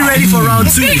 Are we ready for round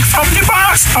 2? Pick from the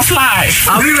box of life.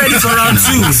 Are we ready for round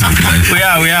 2? We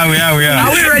are. Are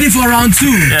we ready for round 2?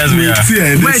 Yes, we are.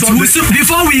 Wait,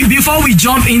 before we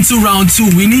jump into round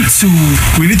 2, we need to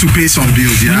pay some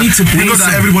bills. Yeah, we need to pay. We know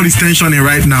that everybody's tensioning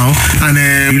right now and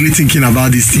really thinking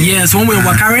about this thing. Yes, when we're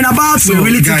carrying about, we're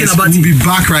really thinking about it. We'll be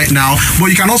back right now,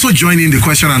 but you can also join in the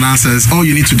question and answers. All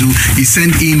you need to do is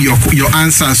send in your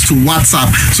answers to WhatsApp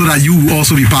so that you will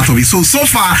also be part of it. So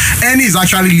far, Annie is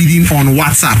actually leading on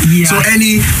WhatsApp. Yeah. So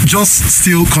Annie, just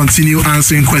still continue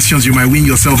answering questions. You might win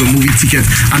yourself a movie ticket.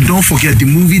 And don't forget, the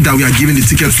movie that we are giving the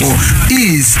ticket for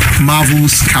is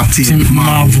Marvel's Captain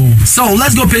Marvel. So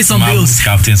let's go pay some Marvel's bills.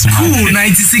 Captain Marvel. Cool,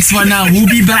 96 for now. We'll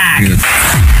be back.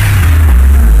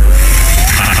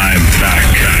 I'm back.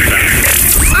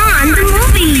 On the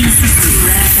movies.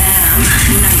 FM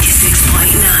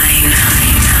 96.9.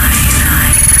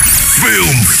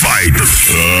 Film fight.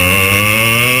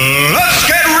 Let's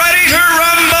get ready to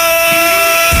rumble!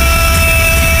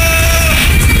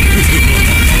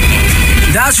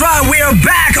 That's right, we are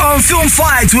back on Film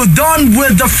Fight. We're done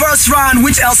with the first round,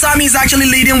 which Elsami is actually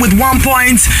leading with 1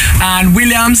 point, and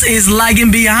Williams is lagging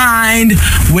behind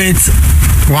with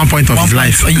 1 point of his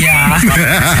life. Yeah.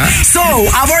 So,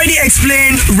 I've already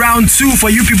explained round 2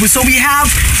 for you people. So, we have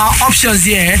our options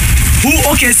here.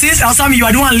 Since Elsami, you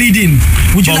are the one leading,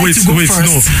 would you like to go first?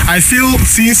 No. I feel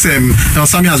since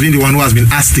Elsami has been the one who has been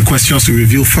asked the questions to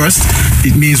reveal first,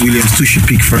 it means Williams too should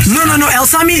pick first. No.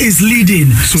 Elsami is leading.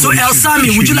 So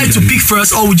Elsami, would you like to pick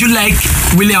first or would you like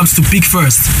Williams to pick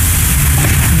first?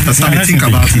 Elsami, think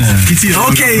about it.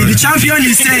 Okay, the champion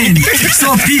is saying,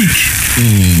 so pick.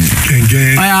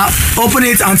 Open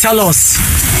it and tell us.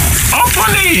 Open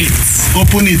it.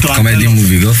 Comedy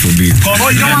movie, God forbid. Oh,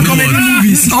 you don't want comedy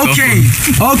movies?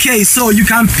 Okay, so you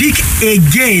can pick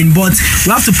again, but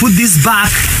we have to put this back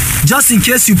just in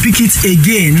case you pick it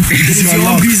again. It's your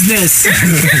own business.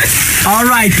 All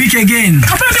right, pick again.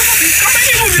 Comedy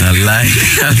movie. I like.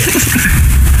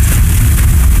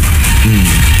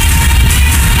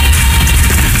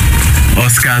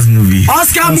 Oscar's movie.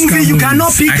 Oscar movie, you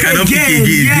cannot pick again.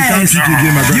 Yes.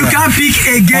 You can't pick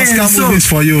again. Oscar movies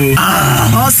for you.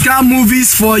 Oscar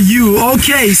movies for you.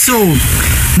 Okay, so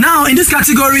now in this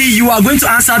category, you are going to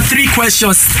answer 3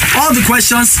 questions. All the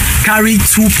questions carry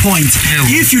 2 points.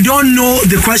 If you don't know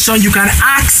the question, you can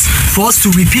ask for us to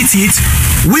repeat it,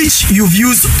 which you've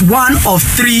used 1 of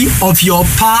 3 of your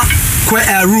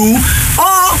rule,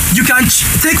 or you can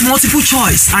take multiple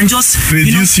choice and just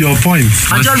reduce your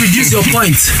points. And just reduce your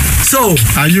points. So,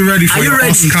 are you ready for your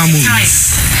Oscar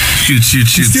movies? Shoot.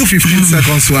 Still 15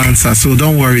 seconds to answer, so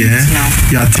don't worry.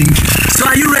 You are thinking. So,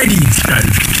 are you ready?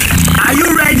 Are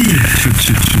you ready?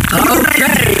 Shoot. Okay,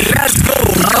 let's go.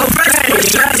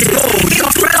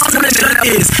 Your question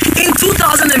is, in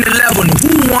 2011,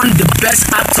 who won the Best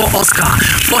Actor Oscar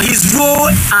for his role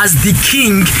as the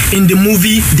king in the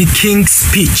movie The King's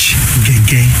Speech?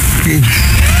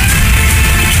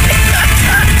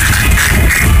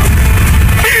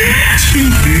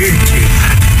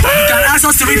 You can ask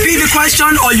us to repeat the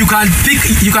question, or you can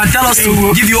tell us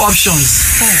to give you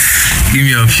options. Give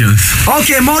me options.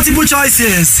 Okay, multiple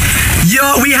choices.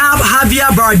 We have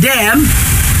Javier Bardem,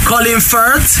 Colin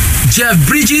Firth, Jeff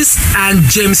Bridges, and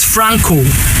James Franco.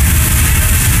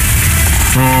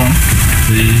 4,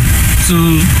 3,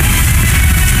 2.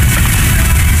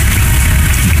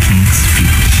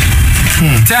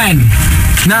 10,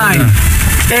 9,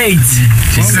 8,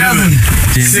 7,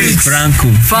 James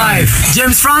Franco. 5.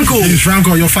 James Franco. James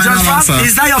Franco, your final answer.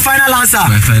 Is that your final answer?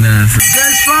 My final answer.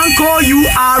 James Franco, you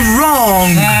are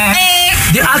wrong.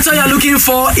 The actor you're looking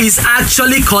for is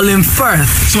actually Colin Firth.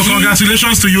 So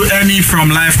congratulations to you, Annie from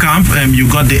Life Camp. You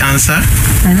got the answer.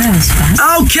 I know, it's fast.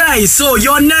 Okay, so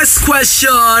your next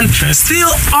question, still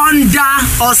under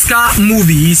Oscar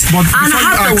movies. But Anne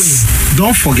Hathaway. Ask,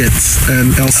 don't forget,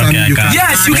 Elsa. Okay,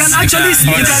 yes, you can actually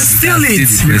you can steal it.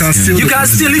 You can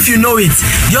steal if you know it.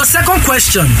 Your second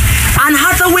question, Anne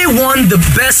Hathaway won the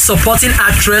Best Supporting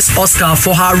Actress Oscar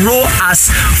for her role as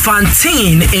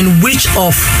Fantine in which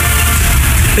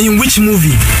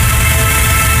movie?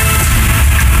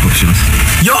 Options.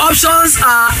 Your options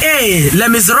are A. Les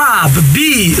Miserables,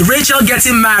 B. Rachel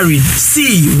Getting Married,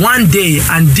 C. One Day,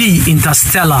 and D.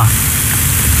 Interstellar.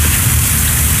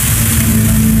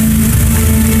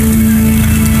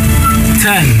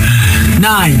 Ten,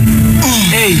 9,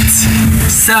 8,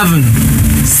 7,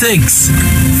 6,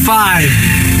 5,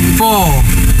 4,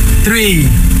 3,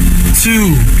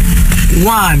 2,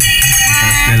 1.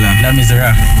 Les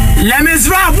Miserables. Les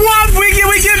Miserables. We give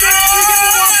it 1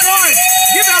 point.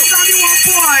 Give Elsammy 1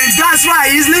 point. That's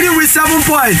right. He's leading with 7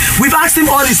 points. We've asked him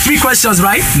all his 3 questions,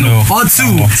 right? No. Or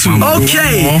 2.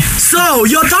 Okay. So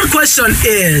your third question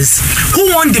is,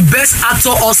 who won the Best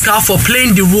Actor Oscar for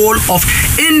playing the role of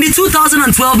in the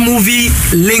 2012 movie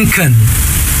Lincoln?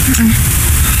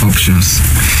 Options.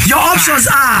 Your options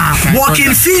are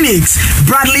Joaquin Phoenix,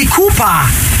 Bradley Cooper,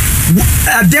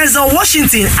 Denzel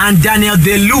Washington, and Daniel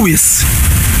Day-Lewis.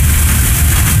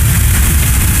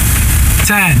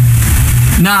 10,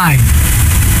 9,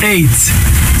 8,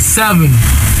 7,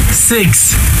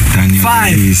 6, Daniel 5.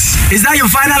 Day-Lewis. Is that your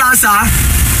final answer?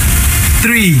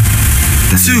 3,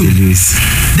 2.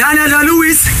 Daniel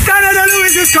Day-Lewis. Daniel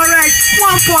Day-Lewis is correct.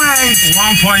 1 point.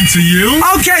 1 point to you.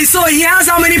 Okay, so he has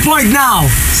how many points now?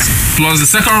 Plus the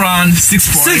second round, 6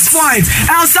 points. 6 points.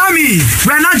 Elsammy,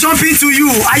 we're not jumping to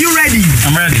you. Are you ready?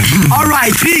 I'm ready. All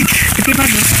right, pick.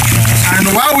 And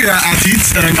while we are at it,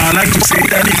 I'd like to say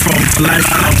Annie from Life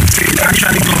Camp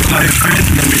actually got clarified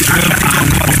and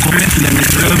of course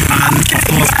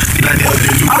Daniel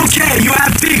Day-Lewis. Okay, you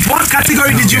have picked. What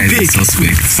category did you pick?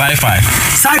 Sci-fi.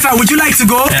 Sci-fi. Would you like to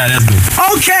go? Yeah, let's go.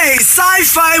 Okay,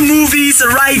 sci-fi movies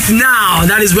right now.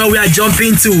 That is where we are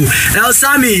jumping to.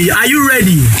 Elsammy, are you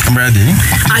ready? I'm ready.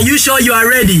 Are you sure you are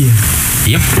ready?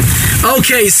 Yep.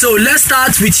 Okay, so let's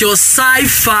start with your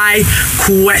sci-fi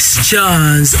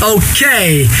questions.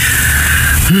 Okay.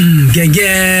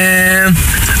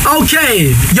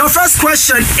 Okay, your first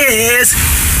question is,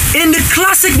 in the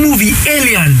classic movie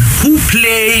Alien, who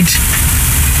played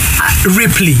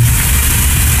Ripley?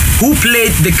 Who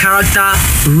played the character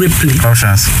Ripley?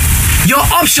 Options. Your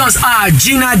options are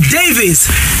Gina Davis,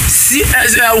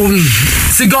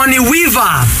 Sigourney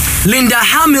Weaver, Linda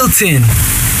Hamilton,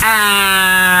 and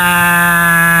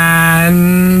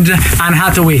Anne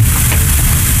Hathaway.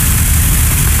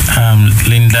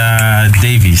 Linda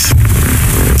Davis.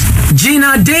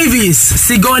 Gina Davis,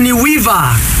 Sigourney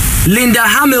Weaver, Linda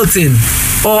Hamilton,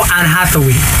 or Anne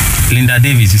Hathaway? Linda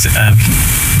Davis.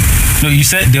 No, you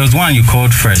said there was one you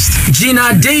called first.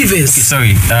 Gina Davis. Okay,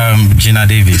 sorry, Gina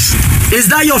Davis. Is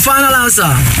that your final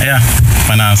answer? Yeah,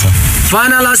 final answer.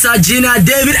 Final answer, Gina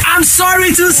Davis. I'm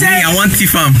sorry to say. I want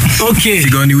Tifam. Okay.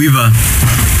 Sigourney Weaver.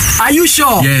 Are you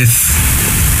sure? Yes.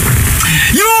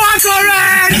 You are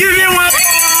correct. Give me 1 point.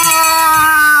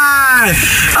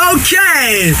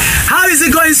 Okay. How is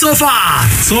it going so far?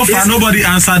 So far, nobody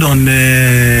answered on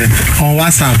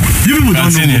WhatsApp. You people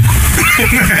don't know.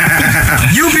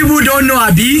 You people don't know,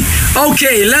 Abi.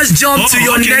 Okay, let's jump to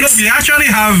your next. No, we actually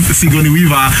have Sigourney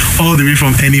Weaver all the way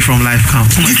from Annie from Life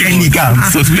Camp. Any camp.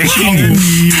 So special.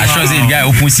 I trust the guy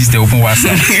open system, open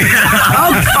WhatsApp.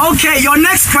 Okay, your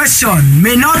next question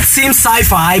may not seem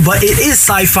sci-fi, but it is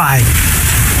sci-fi.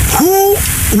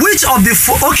 Which of the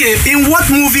in what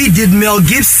movie did Mel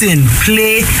Gibson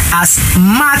play as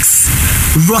Max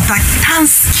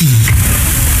Rokitansky?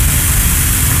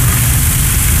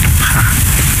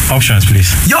 Options,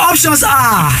 please. Your options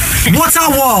are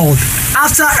Waterworld,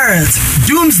 After Earth,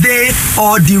 Doomsday,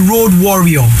 or The Road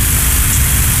Warrior.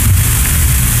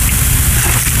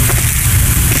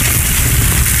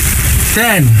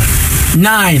 Ten,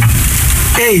 9,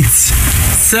 8,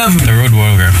 7. The Road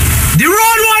Warrior. The Road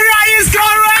Warrior is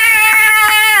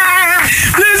correct!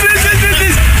 Please.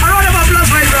 A round of applause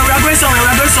right now. We are going somewhere.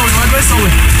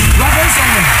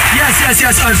 Yes.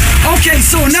 Yes. Okay,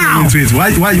 so now. Wait.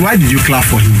 Why did you clap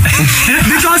for him?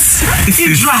 Because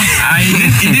he tried.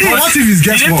 What if he's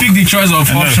guess He didn't pick the choice of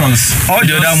options. All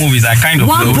the other movies are kind of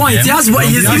 1 point. He has 1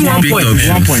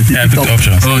 point. Yeah, I picked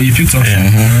options. Oh, you picked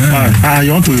options.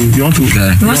 You want to? He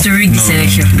wants to rig the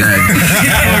selection.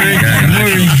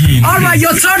 All right,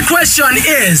 your third question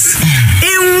is: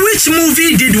 in which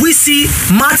movie did we see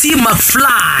Marty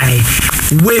McFly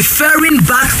referring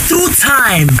back through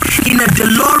time in a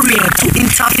DeLorean to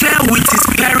interfere with his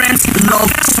parents'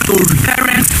 love story?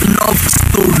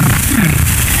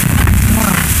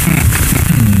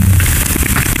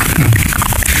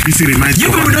 You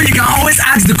people know you can always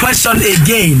ask the question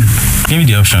again. Give me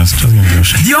the options. Just give me the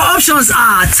options. Your options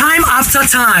are Time After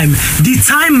Time, The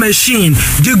Time Machine,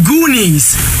 The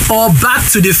Goonies, or Back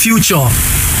to the Future.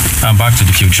 Back to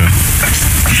the Future.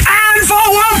 And for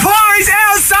 1 point,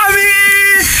 El Sami!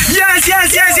 Yes.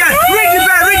 Ring the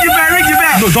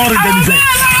bell. No, don't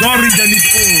read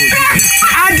anything.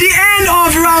 At the end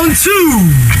of round 2.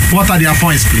 What are their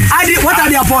points, please? What are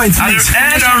their points, please?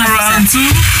 At the end of round 2,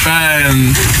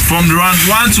 from round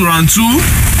 1 to round 2,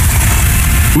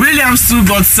 Williams 2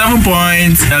 got 7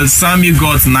 points, El Sami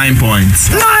got 9 points.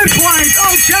 9 points,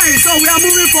 okay, so we are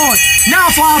moving forward. Now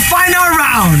for our final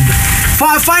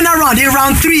round, in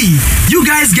round 3, you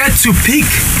guys get to pick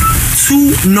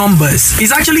 2 numbers.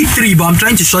 It's actually 3, but I'm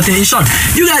trying to shorten it short.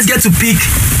 You guys get to pick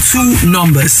 2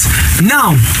 numbers.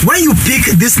 Now, when you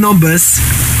pick these numbers,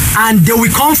 and they will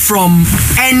come from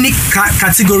any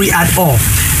category at all.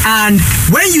 And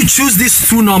when you choose these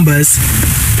 2 numbers,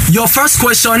 your first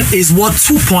question is worth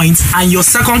 2 points, and your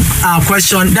second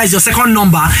question, that is your second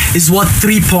number, is worth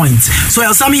 3 points. So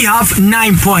El Sami, you have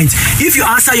 9 points. If you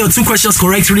answer your 2 questions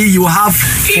correctly, you will have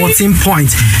 14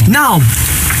 points. Now,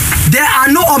 there are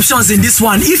no options in this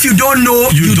one. If you don't know,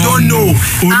 you don't know.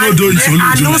 And there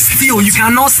are no steal. You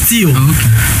cannot steal. Okay.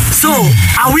 So,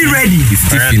 are we ready? It's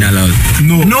still allowed.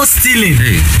 No stealing.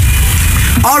 Hey.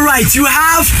 All right, you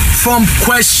have from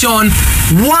question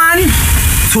 1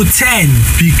 to 10.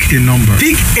 Pick a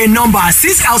number.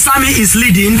 Since El Sami is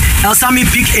leading, El Sami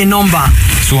pick a number.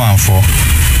 2 and 4.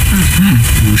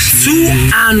 2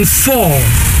 and 4.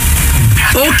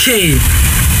 Okay.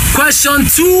 Question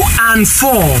 2 and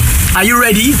 4. Are you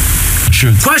ready?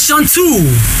 Sure. Question 2.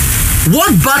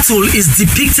 What battle is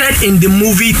depicted in the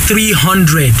movie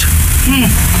 300?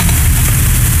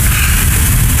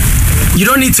 You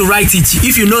don't need to write it.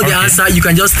 If you know the answer, you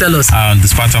can just tell us. The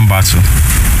Spartan battle.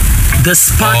 The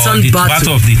Spartan battle. The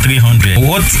battle of the 300.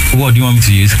 What do you want me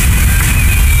to use?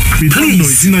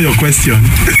 Please. It's not your question.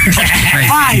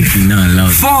 5,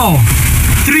 4,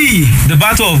 3. The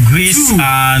battle of Greece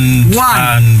and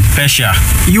Persia.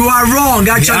 You are wrong,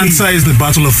 actually. The answer is the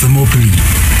Battle of Thermopylae.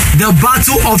 The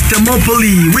Battle of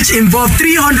Thermopylae, which involved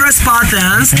 300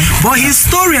 Spartans, but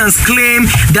historians claim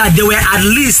that there were at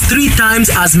least 3 times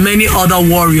as many other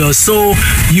warriors. So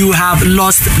you have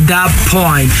lost that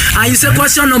point. And you said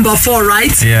question number 4,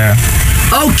 right? Yeah.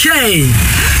 Okay.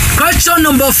 Question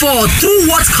number 4. Through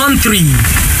what country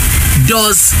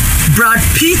does Brad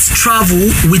Pitt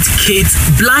travel with Kate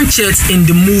Blanchett in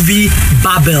the movie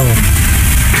Babel?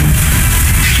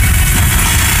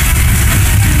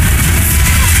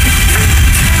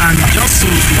 And just so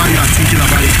while you are thinking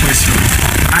about the question,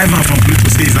 Ivan from Pluto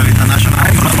says an international.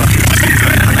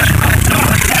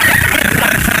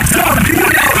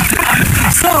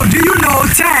 So do you know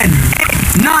 10,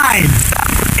 9,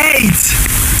 8,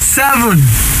 7,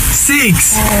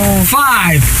 6,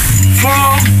 5,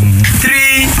 4,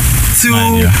 3,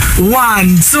 2,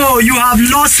 1. So you have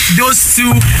lost those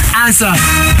 2 answers.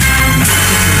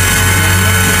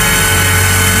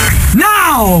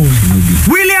 Now,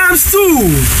 Williams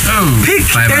 2. Pick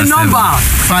a number.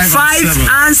 5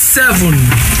 and 7.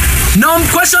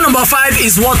 Question number 5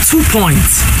 is worth 2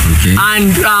 points. Okay.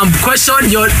 And question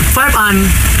your 5 and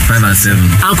 7.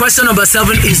 And question number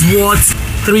 7 is worth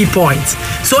 3 points.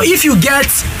 So if you get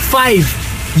 5,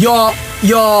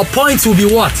 your points will be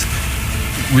what?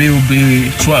 Will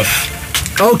be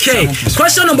 12. Okay.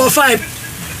 Question number 5.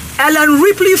 Ellen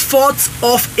Ripley fought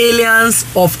off aliens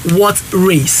of what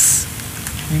race?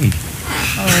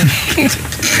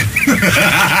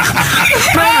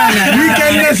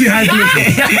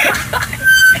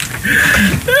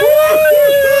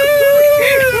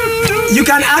 You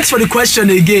can ask for the question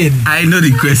again. I know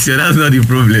the question. That's not the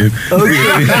problem.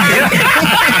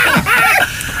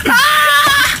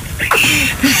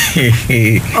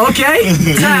 Okay.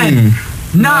 10,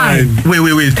 9.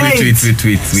 Wait.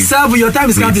 7. Your time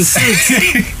is counting.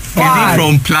 6. 5.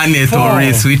 From planet 4, or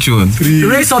race? Which one? 3.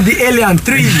 Race of the alien.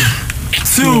 3.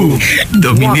 2,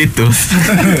 Dominators.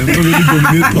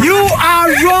 You are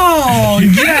wrong.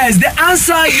 Yes, the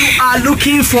answer you are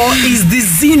looking for is the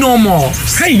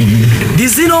Xenomorphs. The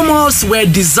Xenomorphs were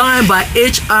designed by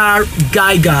H.R.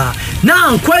 Geiger.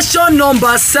 Now, question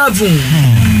number 7.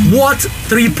 What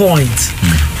 3 points?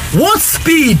 What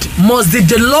speed must the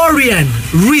DeLorean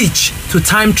reach to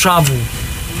time travel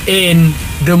in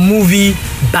the movie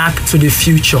Back to the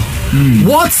Future?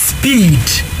 What speed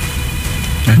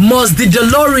must the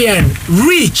DeLorean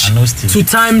reach to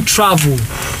time travel?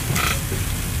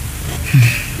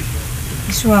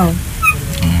 12.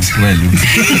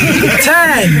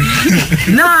 10,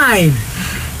 9,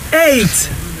 8,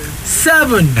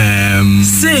 7,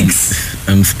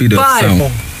 6, speed of 5,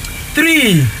 sound.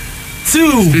 3,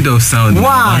 2, Speed of sound.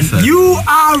 1. You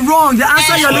are wrong. The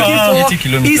answer you're looking for 80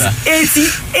 kilometers. is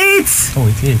 88. Oh,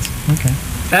 88. Okay.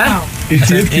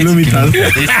 88 kilometers.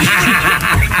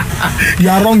 You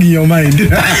are wrong in your mind.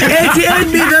 88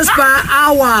 meters per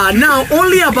hour. Now,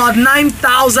 only about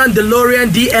 9,000 DeLorean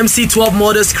DMC-12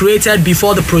 models created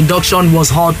before the production was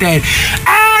halted.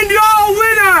 And your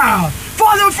winner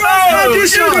for the first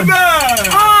edition of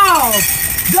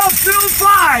the Film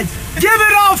Fight. Give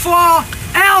it up for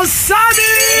El Sami!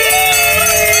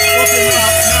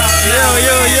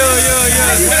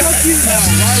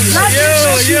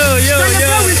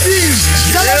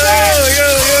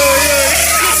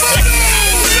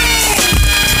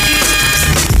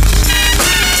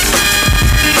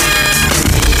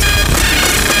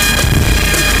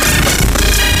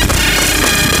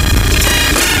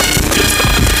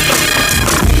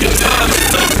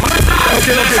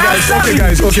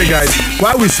 Okay guys.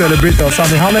 While we celebrate El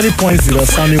Sami, how many points did El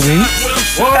Sami win?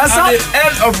 Well, at the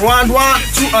end of round 1,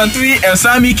 2, and 3, El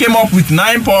Sami came up with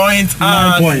 9 points,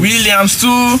 and Williams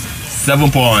 2,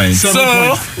 7 points.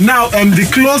 Now, the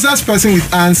closest person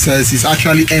with answers is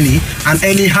actually Eni, and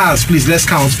Eni has, please, let's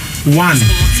count. 1,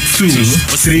 2,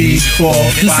 3, 4,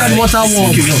 5. He said water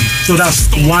warm. So that's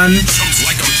 1,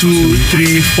 2,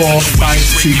 3, 4, 5,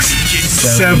 6,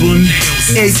 7,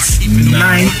 8,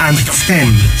 9, and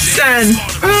 10. 10.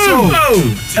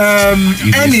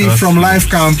 Eni from Life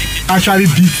Camp actually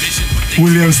beat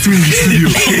Williams 2 in the studio.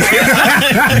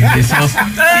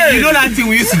 You know that thing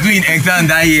we used to do in exam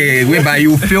that year, whereby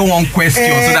you fail one question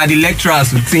so that the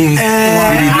lecturers would think.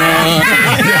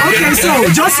 Okay, so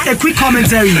just a quick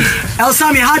commentary. El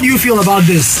Sami, how do you feel about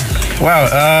this? Well,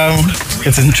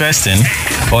 it's interesting,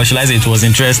 or shall I say it was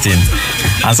interesting.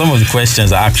 And some of the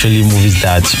questions are actually movies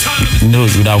that you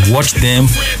would have watched them,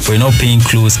 but you're not paying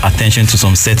close attention to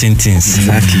some certain things.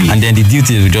 Exactly. And then the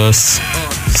details will just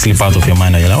slip out of your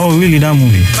mind and you're like, oh really, that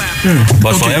movie?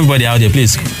 But for everybody out there,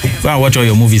 please go and watch all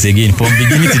your movies again from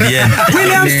beginning to the end.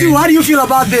 Williams too, how do you feel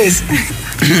about this?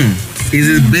 It's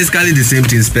basically the same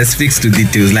thing, specifics to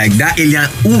details. Like that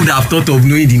alien, who would have thought of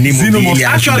knowing the name of the alien?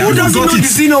 Actually, who doesn't know the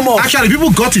Xenomorph? Actually,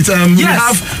 people got it. We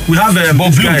have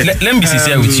But Blue, let me be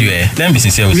sincere with you. Let me be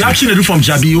sincere with you. We actually do from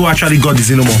Jabi who actually got the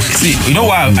Xenomorph. See, you know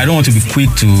why I don't want to be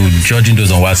quick to judging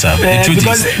those on WhatsApp. The truth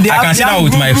is, I can sit down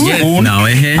with my phone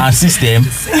and system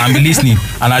and be listening.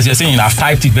 And as you're saying, I've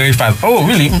typed it very fast. Oh,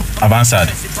 really? I've answered.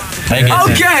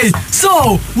 Okay,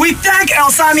 so we thank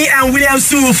El Sami and Williams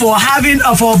too for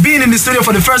being in the studio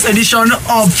for the first edition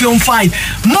of Film Fight.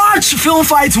 March Film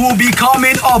Fight will be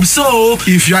coming up. So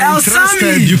if you are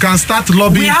interested, you can start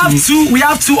lobbying. We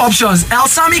have two options. El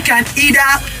Sami can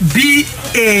either be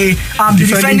a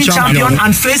defending champion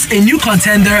and face a new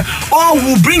contender, or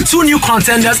we'll bring 2 new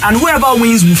contenders and whoever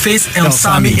wins will face El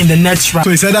Sami in the next round.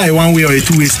 So it's either a one-way or a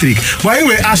two-way streak. But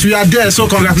anyway, as we are there, so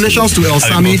congratulations to El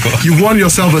Sami. You won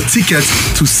yourself a ticket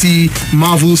to see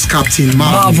Marvel's Captain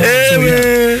Marvel.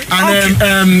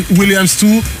 And Williams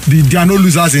too, there are no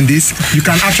losers in this. You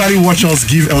can actually watch us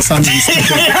give El Sami his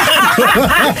ticket.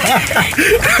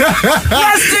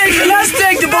 Let's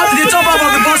take the top up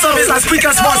of the box office as quick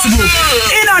as possible.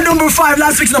 In our number 5,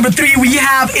 last week's number 3, we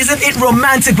have Isn't It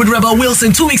Romantic with Rebel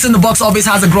Wilson. 2 weeks in the box office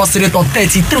has a gross rate of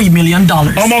 $33 million.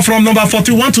 From number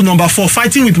 41 to number 4,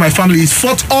 Fighting With My Family is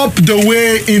fought up the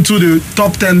way into the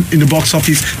top 10 in the box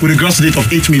office with a gross rate of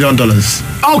 $8 million.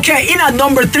 Okay, in at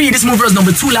number 3, this movie was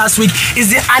number 2 last week, is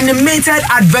the animated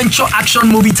adventure action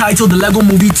movie titled The Lego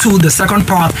Movie 2, the second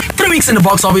part. 3 weeks in the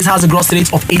box office has a gross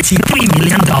rate of $83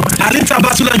 million. Alita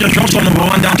Battle just dropped from number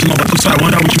 1 down to number 2, so I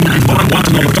wonder which movie is number 1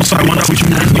 to number 2, so I wonder which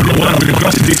movie is number 1 with a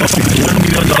gross rate of $61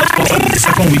 million for the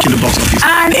second week in the box office.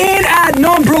 And in at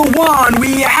number 1,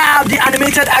 we have the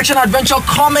animated action adventure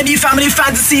comedy family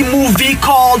fantasy movie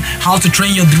called How to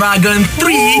Train Your Dragon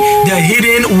 3, The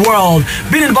Hidden World.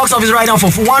 Been in the box office right now for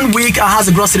 1 week and has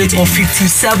a gross rate of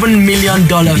 $57 million.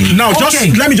 Now,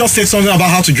 let me just say something about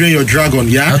How to Drain Your Dragon,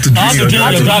 yeah? How to drain your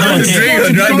dragon.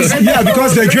 Yeah,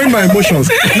 because they drain my emotions.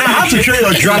 Now, How to Train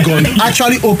Your Dragon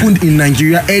actually opened in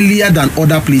Nigeria earlier than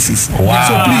other places. Wow.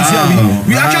 So please,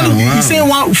 we actually,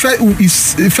 he's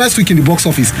saying first week in the box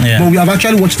office, but we have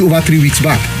actually watched it over 3 weeks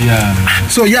back. Yeah.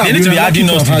 So yeah, they need to be adding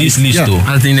us to this list though.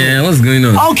 I think what's going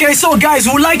on? Okay, so guys,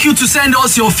 we'd like you to send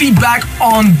us your feedback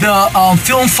on the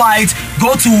film fight.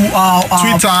 Go to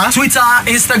Twitter,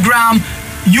 Instagram,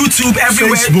 YouTube,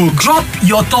 everywhere. Facebook. Drop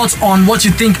your thoughts on what you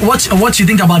think. What you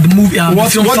think about the movie?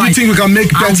 What do you think we can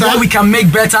make better? What we can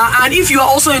make better. And if you are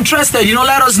also interested,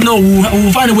 let us know.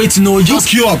 We'll find a way to know. Just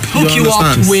hook you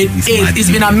up with it. It's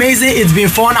been amazing. It's been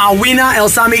fun. Our winner,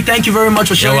 Elsami, thank you very much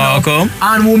for sharing. You're welcome.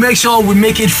 And we'll make sure we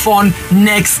make it fun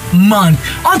next month.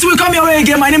 Until we come your way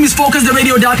again, my name is Focus the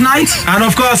Radio Dark Knight. And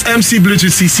of course, MC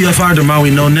Bluetooth CCFR, the man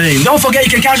with no name. Don't forget,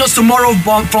 you can catch us tomorrow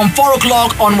from 4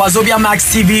 o'clock on Wazobia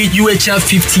Max TV,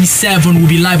 UHF 57 will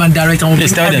be live and direct.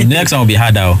 Please tell them the next one will be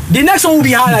harder. The next one will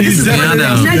be harder. This is the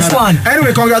next one.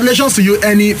 Anyway, congratulations to you,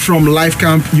 Annie from Life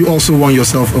Camp. You also won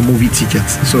yourself a movie ticket.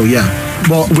 So yeah,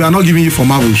 but we are not giving you for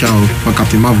Marvel, for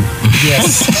Captain Marvel.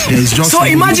 Yes. It's just so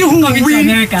imagine who will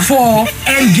win for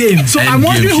Endgame. So I'm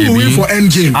wondering who will win for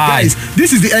Endgame. Guys,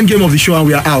 this is the Endgame of the show and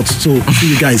we are out. So see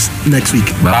you guys next week.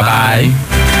 Bye-bye.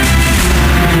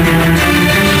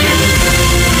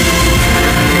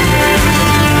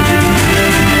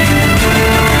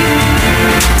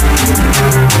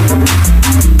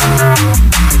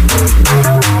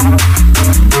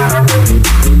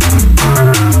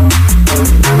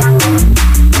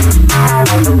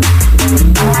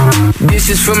 This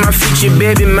is for my future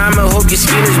baby mama. Hope your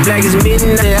skin is black as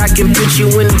midnight. I can put you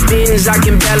in the bins. I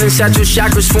can balance out your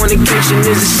chakras. Fornication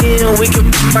is a sin. We can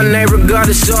put my name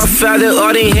regardless. So I Father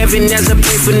art in heaven as I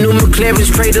pray for new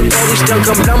McLarens. Pray the police don't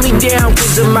come blow me down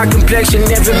cause of my complexion.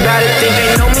 Everybody think they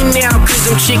know me now cause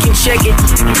I'm chicken checking.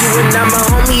 You and I'm a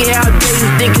homie. How dare you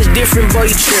think it's different?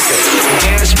 Boy, you tripping.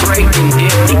 Gas breaking,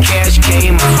 dip the cash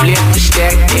came. I flipped the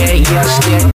stack. Yeah, stack.